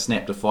 That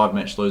snapped a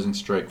 5-match losing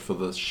streak for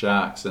the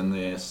Sharks, and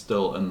they're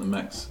still in the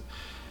mix.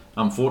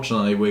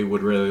 Unfortunately, we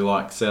would really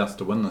like South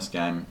to win this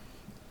game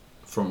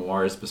from a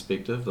Warriors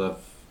perspective. They've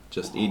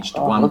just edged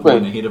 1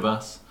 point ahead of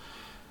us.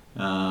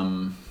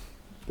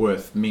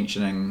 Worth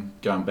mentioning,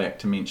 going back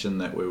to mention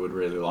that we would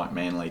really like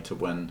Manly to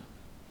win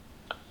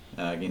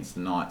against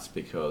the Knights,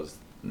 because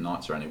the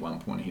Knights are only 1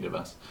 point ahead of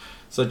us.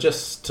 So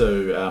just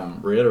to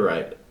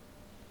reiterate,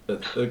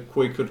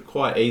 we could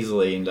quite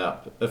easily end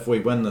up, if we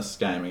win this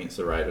game against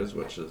the Raiders,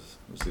 which is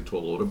obviously a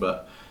tall order,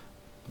 but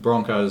the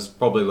Broncos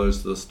probably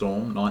lose to the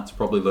Storm, Knights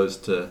probably lose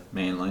to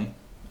Manly,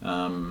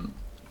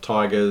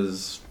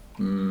 Tigers,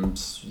 the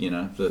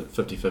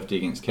 50-50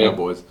 against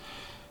Cowboys,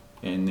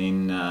 and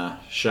then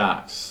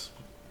Sharks,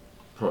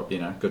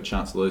 good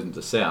chance of losing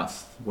to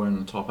South. We're in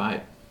the top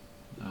 8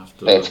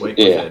 after the week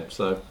we've had,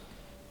 so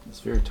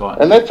it's very tight.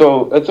 And it's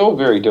all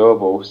very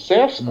doable.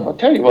 South, I'll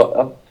tell you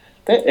what,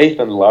 that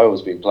Ethan Lowe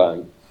has been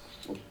playing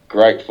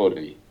great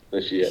footy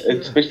this year,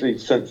 especially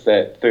since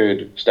that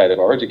third State of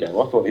Origin game.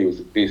 I thought he was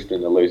the best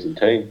in the losing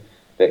team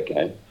that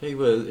game. He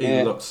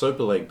looked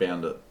Super League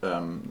bound at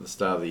the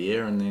start of the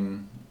year, and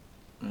then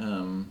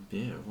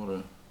what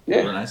a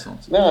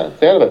renaissance. No,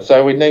 it's out of it.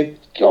 So we need.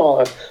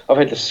 God, I've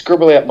had to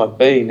scribble out my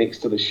B next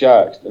to the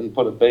Sharks and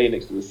put a B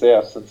next to the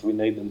South, since we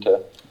need them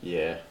to.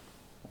 Yeah,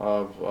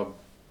 I've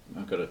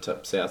got to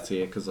tip South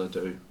here because I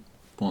do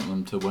want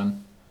them to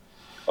win.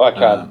 I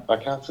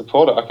can't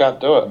support it. I can't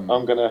do it.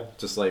 I'm gonna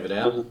just leave it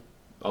out.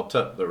 I'll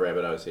tip the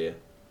Rabbitohs here.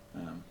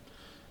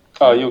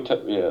 You'll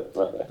tip, right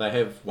there. They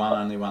have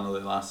only one of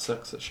their last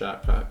 6 at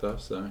Shark Park though,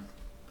 so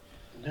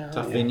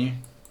tough venue.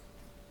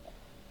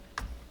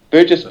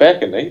 Burgess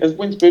back, isn't he?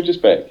 When's Burgess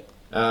back?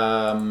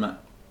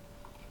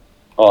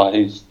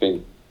 He's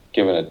been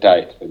given a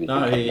date.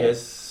 No, he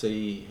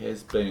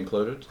has been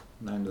included,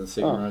 named in the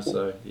second row.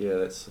 So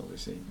that's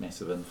obviously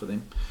massive in for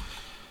them.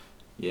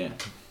 Yeah.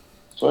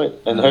 Sweet.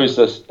 And who's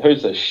this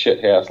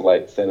shithouse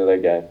late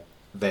Saturday game?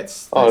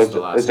 That's the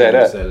last game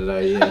of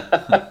Saturday,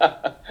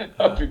 yeah.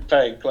 I've been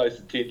paying close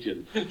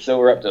attention. So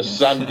we're up to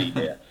Sunday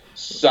now.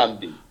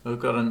 Sunday. We've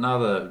got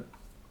another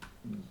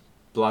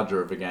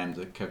bludger of a game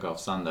to kick off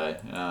Sunday.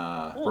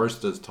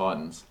 Roosters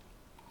Titans.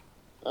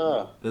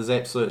 There's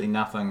absolutely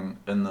nothing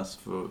in this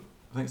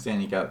I think it's the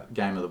only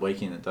game of the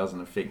weekend that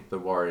doesn't affect the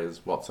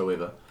Warriors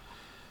whatsoever.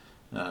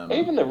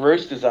 Even the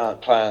Roosters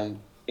aren't playing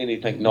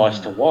anything nice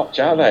to watch,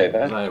 are they?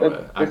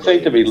 They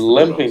seem to be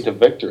limping to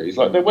victories.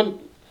 Like, they win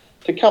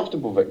to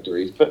comfortable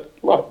victories, but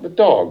like the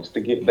Dogs, to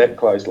get that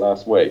close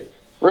last week,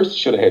 Roosters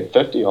should have had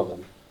 50 on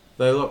them.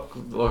 They look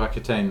like a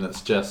team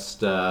that's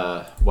just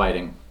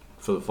waiting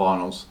for the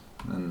finals,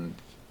 and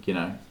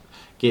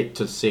get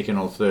to second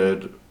or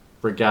third.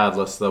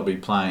 Regardless, they'll be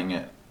playing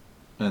it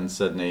in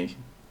Sydney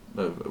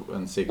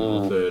in second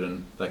or third,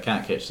 and they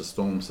can't catch the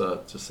Storm, so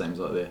it just seems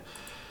like they're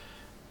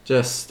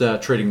just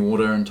treading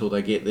water until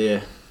they get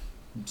there,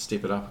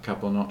 step it up a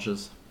couple of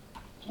notches.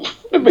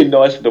 It'd be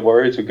nice if the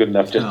Warriors were good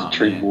enough just to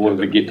tread water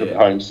to get to the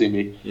home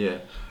semi. Yeah,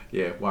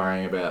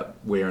 worrying about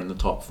where in the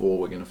top 4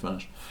 we're going to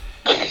finish.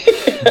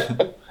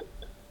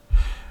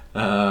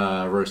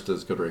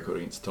 Roosters, good record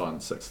against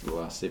Titans, 6 of the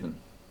last 7.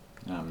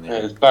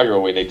 There's bugger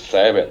all we need to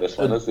say about this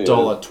one, isn't there?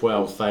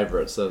 $1.12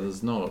 favourite, so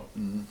there's not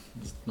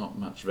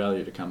much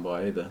value to come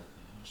by either.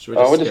 We're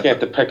just going to have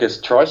to pick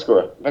his try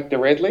scorer, Victor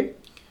Radley.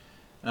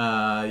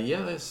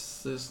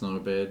 That's not a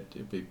bad.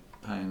 You'd be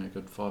paying a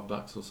good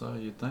 $5 or so,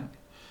 you'd think.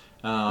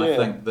 I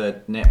think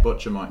that Nat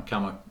Butcher might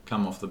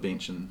come off the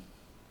bench and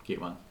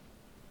get one.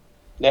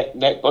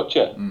 Nat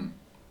Butcher.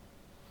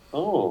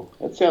 Oh,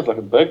 that sounds like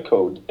a big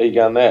call. Are you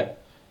going that?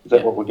 Is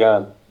that what we're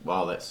going?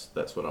 Well, that's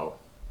what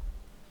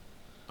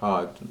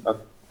I'm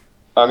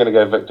going to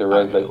go Victor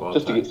Radley,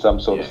 just to get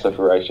some sort of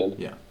separation.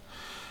 Yeah.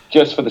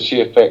 Just for the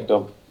sheer fact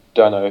of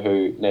don't know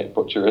who Nat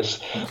Butcher is.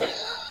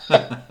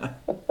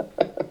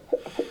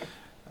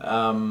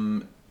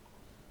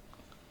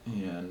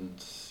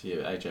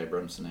 AJ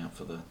Brimson out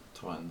for the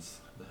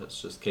Titans. The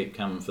hits just keep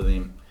coming for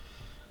them.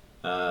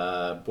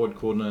 Boyd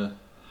Cordner,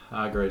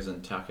 Hargreaves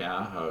and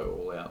Takaaho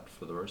all out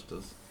for the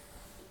Roosters.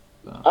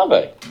 Are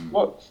they?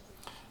 What?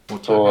 Well,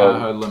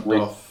 Takaaho limped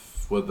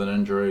off with an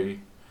injury.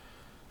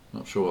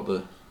 Not sure what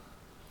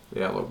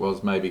the outlook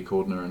was. Maybe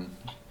Cordner and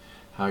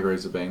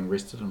Hargreaves are being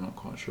rested. I'm not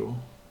quite sure.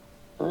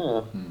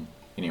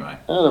 Anyway.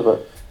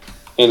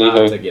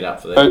 Anywho, to get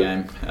up for that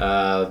game.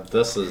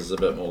 This is a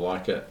bit more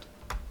like it.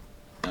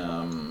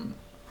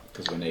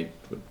 Because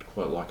would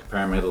quite like a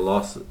Parramatta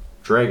loss.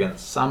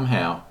 Dragons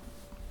somehow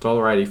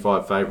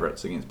 $1.85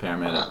 favourites against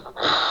Parramatta.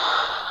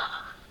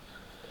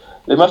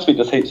 There must be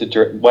just heaps of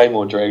way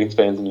more Dragons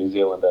fans in New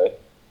Zealand, eh?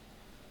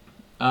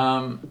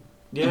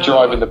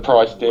 Driving the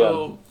price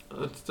down.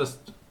 Well,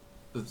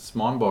 it's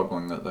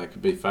mind-boggling that they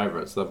could be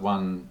favourites. They've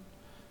won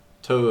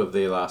 2 of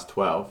their last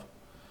 12.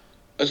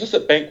 Is this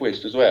at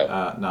Bankwest as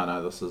well?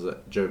 No, this is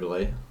at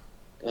Jubilee.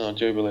 Oh,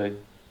 Jubilee.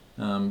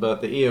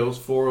 But the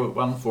Eels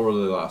won 4 of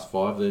their last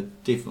 5. They're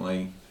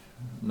definitely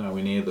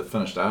nowhere near the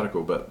finished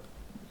article, but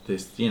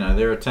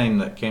they're a team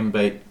that can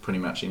beat pretty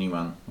much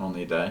anyone on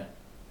their day.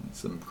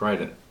 Some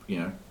great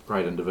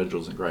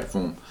individuals in great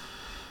form.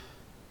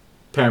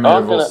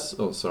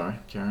 Parramatta. Sorry,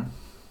 Karen.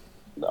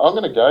 I'm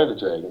going to go the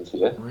Dragons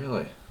here.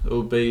 Really, it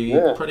would be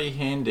pretty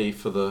handy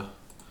for the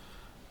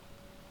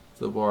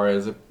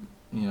Warriors.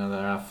 They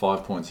are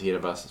 5 points ahead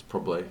of us. It's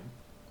probably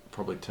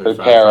too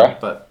far.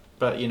 But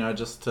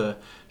just to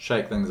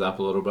shake things up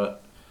a little bit.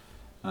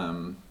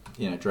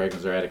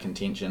 Dragons are out of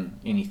contention.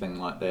 Anything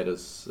like that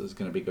is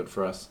going to be good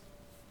for us.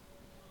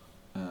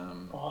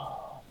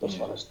 This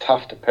one is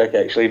tough to pick,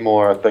 actually,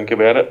 more I think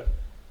about it.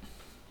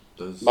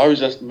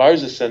 Moses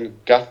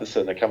and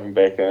Gutherson are coming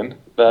back in.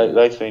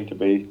 They seem to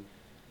be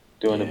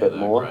doing a bit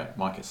more. Great.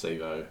 Micah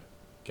Sevo,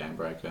 game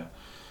breaker.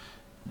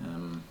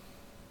 Do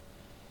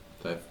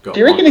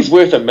you reckon he's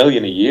worth $1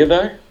 million a year,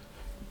 though?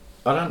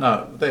 I don't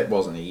know. That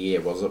wasn't a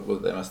year, was it?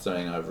 That must have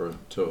been over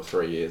 2 or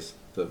 3 years,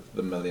 the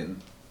 $1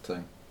 million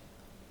thing.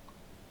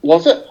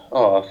 Was it?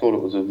 Oh, I thought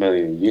it was $1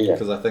 million a year.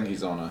 Because I think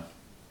he's on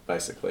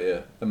basically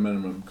a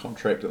minimum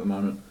contract at the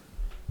moment.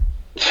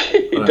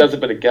 He does a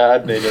bit of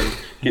gardening and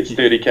gets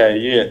 $30,000 a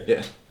year.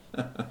 Yeah.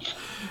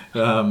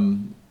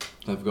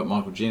 They've got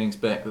Michael Jennings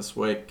back this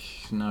week.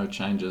 No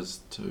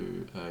changes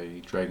to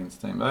a Dragons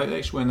team. They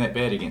actually weren't that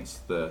bad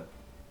against the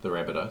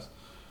Rabbitohs.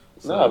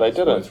 So no, they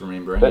didn't. Worth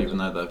remembering, even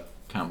though they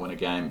can't win a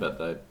game, but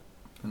they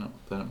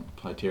don't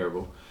play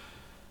terrible.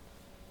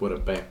 Would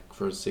have back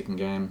for his second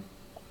game.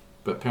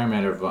 But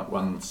Parramatta have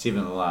won 7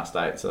 of the last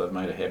 8, so they've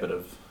made a habit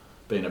of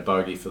being a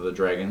bogey for the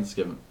Dragons,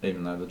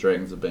 even though the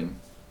Dragons have been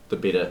the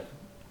better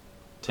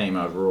team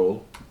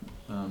overall.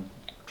 I'm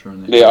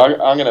going to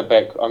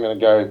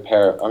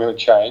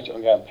change.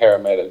 I'm going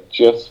Parramatta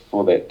just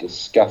for that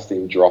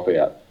disgusting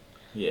dropout.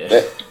 Yeah.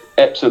 That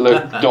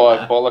absolute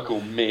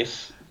diabolical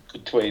mess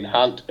between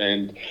Hunt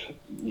and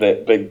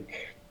that big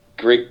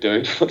Greek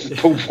dude. What's his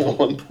Paul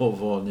Vaughan? Paul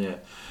Vaughan,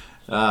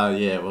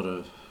 yeah.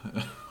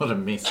 What a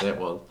mess that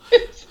was.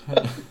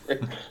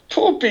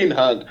 Poor Ben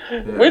Hunt.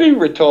 Yeah. When he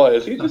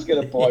retires, he's just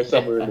going to buy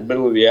somewhere in the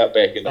middle of the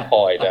outback in the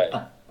high day.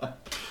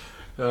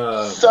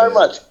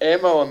 Much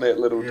ammo on that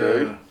little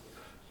dude.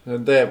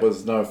 And that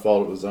was no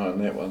fault of his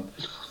own, that one.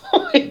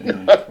 I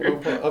know.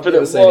 Well, I've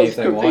never seen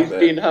anything like that.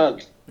 Ben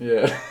Hunt.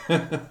 Yeah.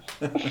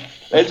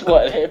 That's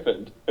why it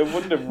happened. It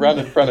wouldn't have run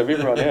in front of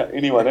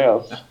anyone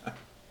else.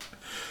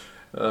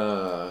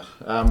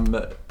 From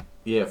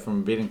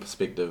a betting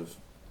perspective,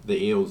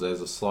 the Eels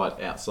as a slight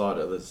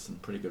outsider, there's some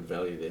pretty good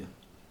value there.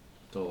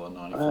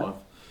 $1.95.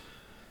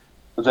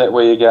 Is that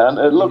where you're going?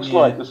 It looks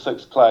like the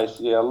 6th place.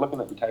 Yeah,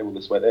 looking at the table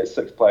this way, that's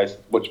 6th place,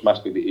 which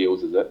must be the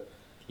Eels, is it?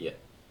 Yeah.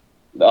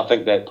 I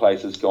think that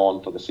place is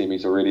gone for the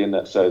semis already, isn't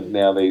it? So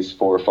now these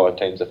 4 or 5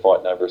 teams are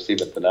fighting over a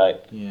 7th and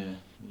 8th.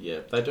 Yeah.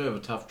 They do have a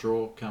tough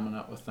draw coming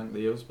up, I think, the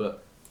Eels,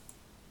 but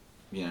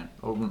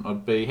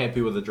I'd be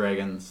happy with the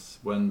Dragons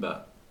win,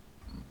 but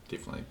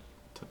definitely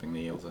tipping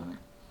the Eels, I think.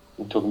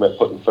 We're talking about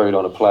putting food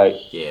on a plate.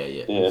 Yeah.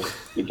 Yeah,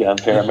 you're going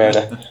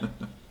Parramatta.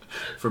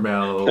 From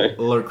our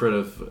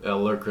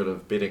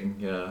lucrative betting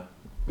the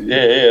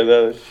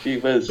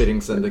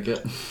betting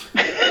syndicate.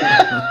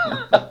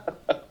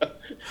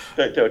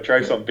 Don't tell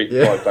Trace I'm betting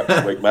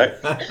 $5 a week, mate.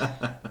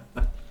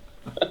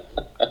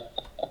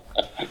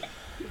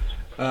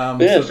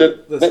 So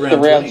that's the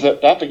round 20.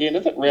 Zipped up again,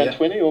 is it? Round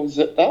 20 all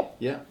zipped up?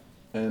 Yeah.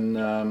 And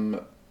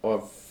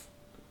I've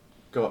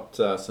got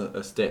a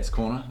stats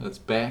corner. It's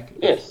back.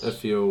 Yes.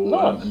 If you'll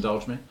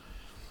indulge me.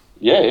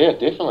 Yeah,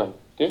 definitely.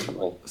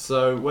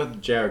 So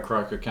with Jarrod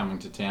Croker coming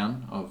to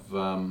town, I've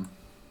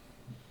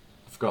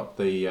got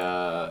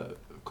the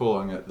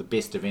calling it the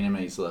best of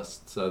enemies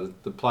list. So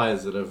the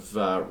players that have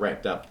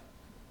racked up,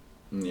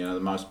 the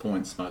most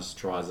points, most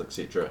tries,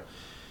 etc.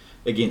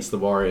 against the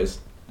Warriors.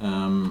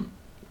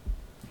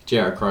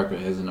 Jarrod Croker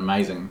has an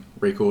amazing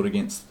record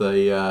against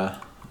the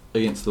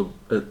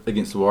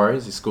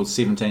Warriors. He scored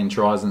 17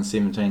 tries in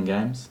 17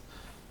 games.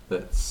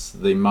 That's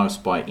the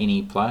most by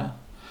any player.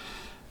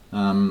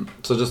 So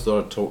just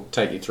thought I'd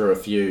take you through a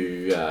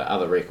few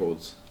other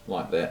records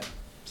like that.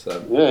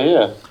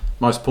 So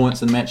most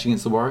points in match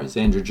against the Warriors.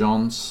 Andrew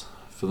Johns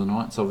for the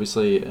Knights,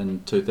 obviously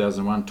in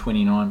 2001,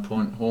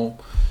 29-point haul.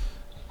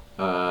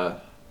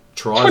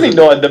 Tries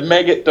 29. The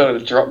Maggot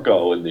did a drop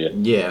goal in there.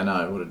 Yeah, I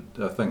know.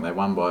 I think they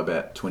won by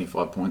about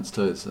 25 points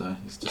too. So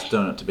he's just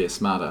doing it to be a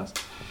smartass.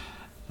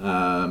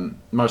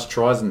 Most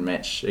tries in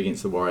match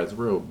against the Warriors.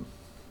 Real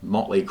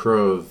motley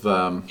crew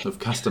of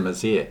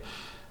customers here.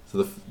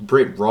 So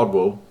Brett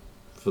Rodwell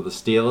for the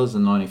Steelers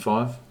in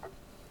 95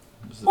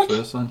 was the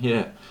first one.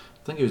 Yeah,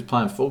 I think he was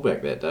playing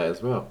fullback that day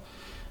as well.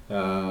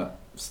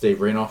 Steve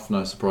Renouf,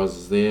 no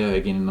surprises there,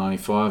 again in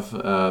 95.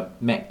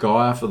 Matt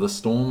Geyer for the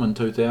Storm in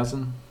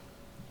 2000.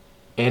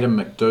 Adam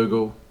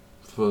McDougall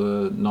for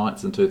the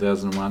Knights in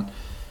 2001.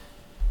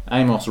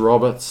 Amos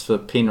Roberts for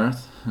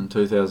Penrith in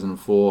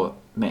 2004.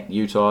 Matt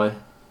Utai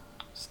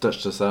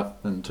stitched us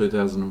up in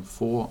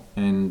 2004.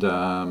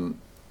 And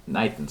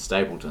Nathan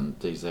Stapleton,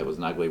 geez, that was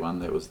an ugly one.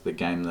 That was the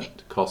game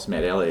that cost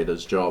Matt Elliott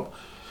his job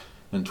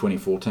in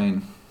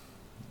 2014.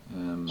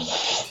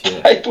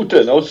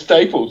 Stapleton, or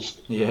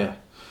Staples. Yeah.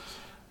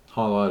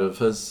 Highlight of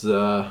his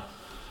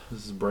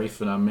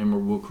brief and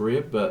unmemorable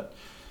career. But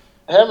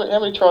how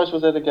many tries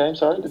was that a game,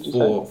 sorry, did you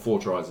say? 4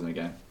 tries in a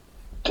game.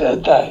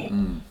 Did they?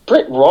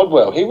 Brett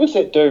Rodwell, he was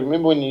that dude,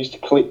 remember when you used to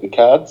collect the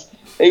cards?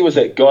 He was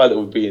that guy that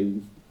would be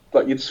in,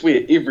 like you'd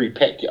swear every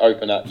pack you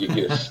open up you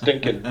get a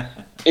stinking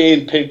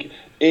Ian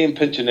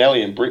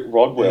Pinchinelli and Brett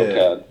Rodwell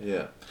card.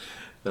 Yeah.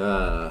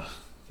 The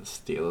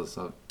Steelers,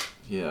 I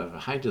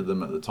hated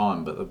them at the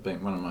time, but they've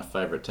been one of my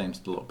favourite teams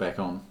to look back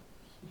on,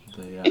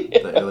 the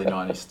early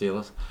 90s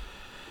Steelers.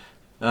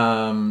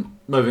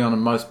 Moving on to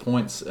most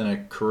points in a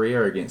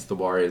career against the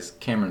Warriors,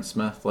 Cameron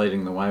Smith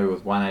leading the way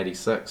with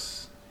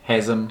 186.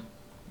 Hazem,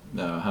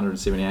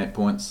 178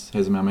 points,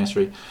 Hazem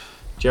Al-Masri.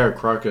 Jarrod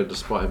Croker,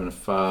 despite having a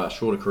far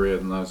shorter career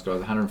than those guys,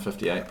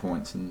 158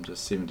 points in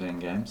just 17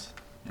 games.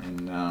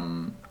 And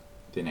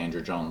then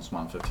Andrew Johns,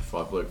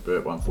 155, Luke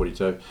Burt,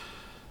 142.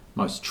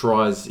 Most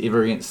tries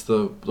ever against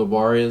the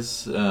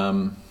Warriors.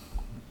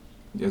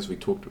 As we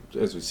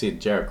said,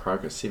 Jarrod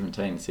Croker,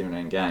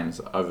 17 games,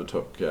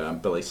 overtook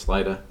Billy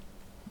Slater.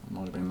 It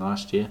might have been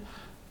last year.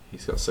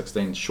 He's got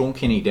 16. Sean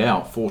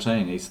Kenny-Dow,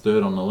 14. He's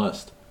third on the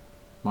list.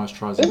 Most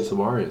tries against the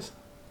Warriors.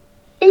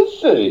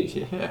 Is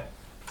he? Yeah.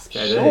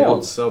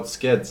 Old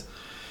skids.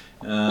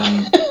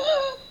 Hazem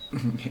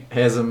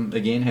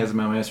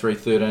Al-Masri,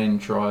 13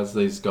 tries.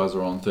 These guys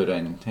are on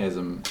 13.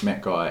 Hazem,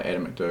 Matt Guy,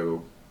 Adam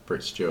McDougall,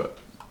 Brett Stewart.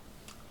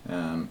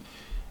 And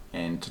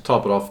to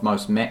top it off,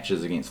 most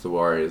matches against the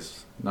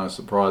Warriors. No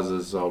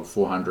surprises. Old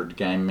 400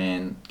 game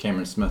man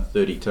Cameron Smith,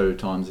 32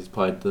 times he's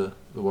played the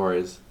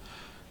Warriors.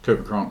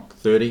 Cooper Cronk,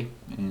 30.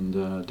 And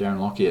Darren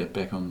Lockyer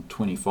back on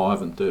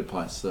 25 in third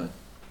place. So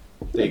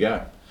there you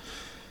go.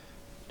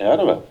 Out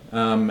of it.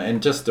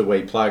 And just a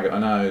wee plug, I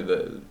know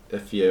that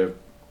if you're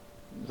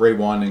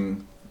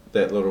rewinding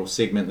that little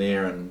segment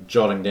there and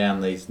jotting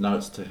down these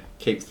notes to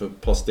keep for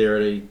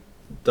posterity,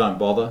 don't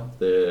bother.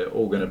 They're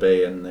all going to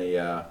be in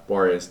the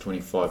Warriors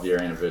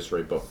 25-year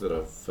anniversary book that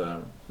I've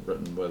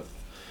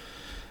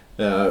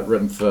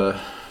written for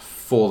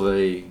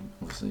the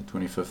obviously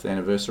 25th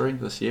anniversary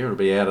this year. It'll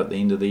be out at the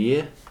end of the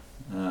year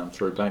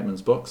through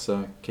Bateman's book,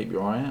 so keep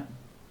your eye out.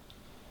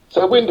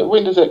 So when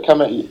does it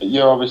come out?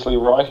 You're obviously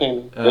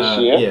writing this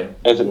year,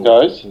 as it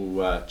goes.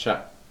 We'll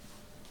chuck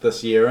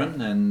this year in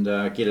and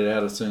get it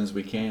out as soon as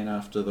we can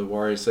after the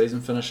Warriors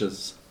season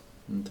finishes,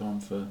 in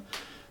time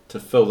to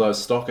fill those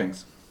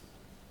stockings.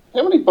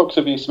 How many books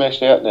have you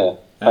smashed out now?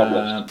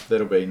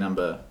 That'll be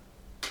number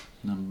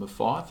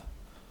 5.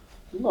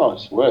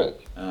 Nice work.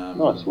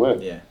 Nice work.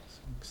 Yeah.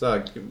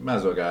 So you might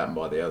as well go out and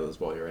buy the others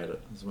while you're at it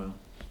as well.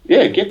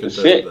 Yeah, get the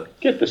set.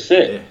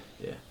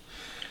 Yeah.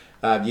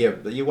 Yeah,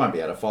 but you won't be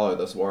able to follow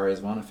this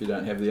Warriors one if you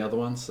don't have the other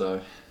one,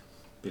 so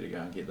better go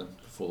and get them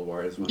before the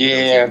Warriors one.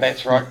 Yeah,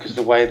 that's right, because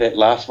the way that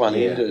last one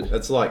Yeah, ended.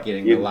 it's like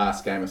getting the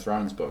last Game of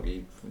Thrones book.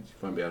 You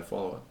won't be able to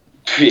follow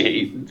it.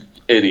 Yeah,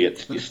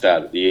 idiots. You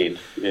start at the end.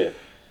 Yeah.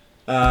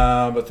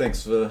 But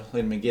thanks for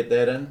letting me get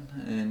that in,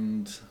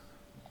 and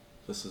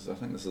I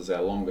think this is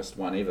our longest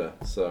one ever.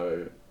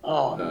 So.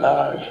 Oh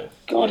no!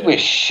 God, we're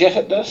shit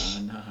at this.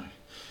 I know.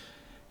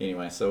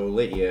 Anyway, so we'll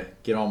let you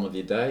get on with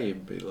your day. You'll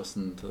be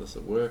listening to this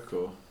at work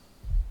or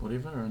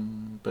whatever.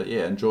 But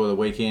yeah, enjoy the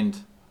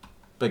weekend.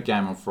 Big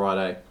game on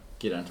Friday.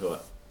 Get into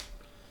it.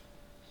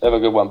 Have a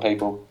good one,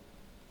 people.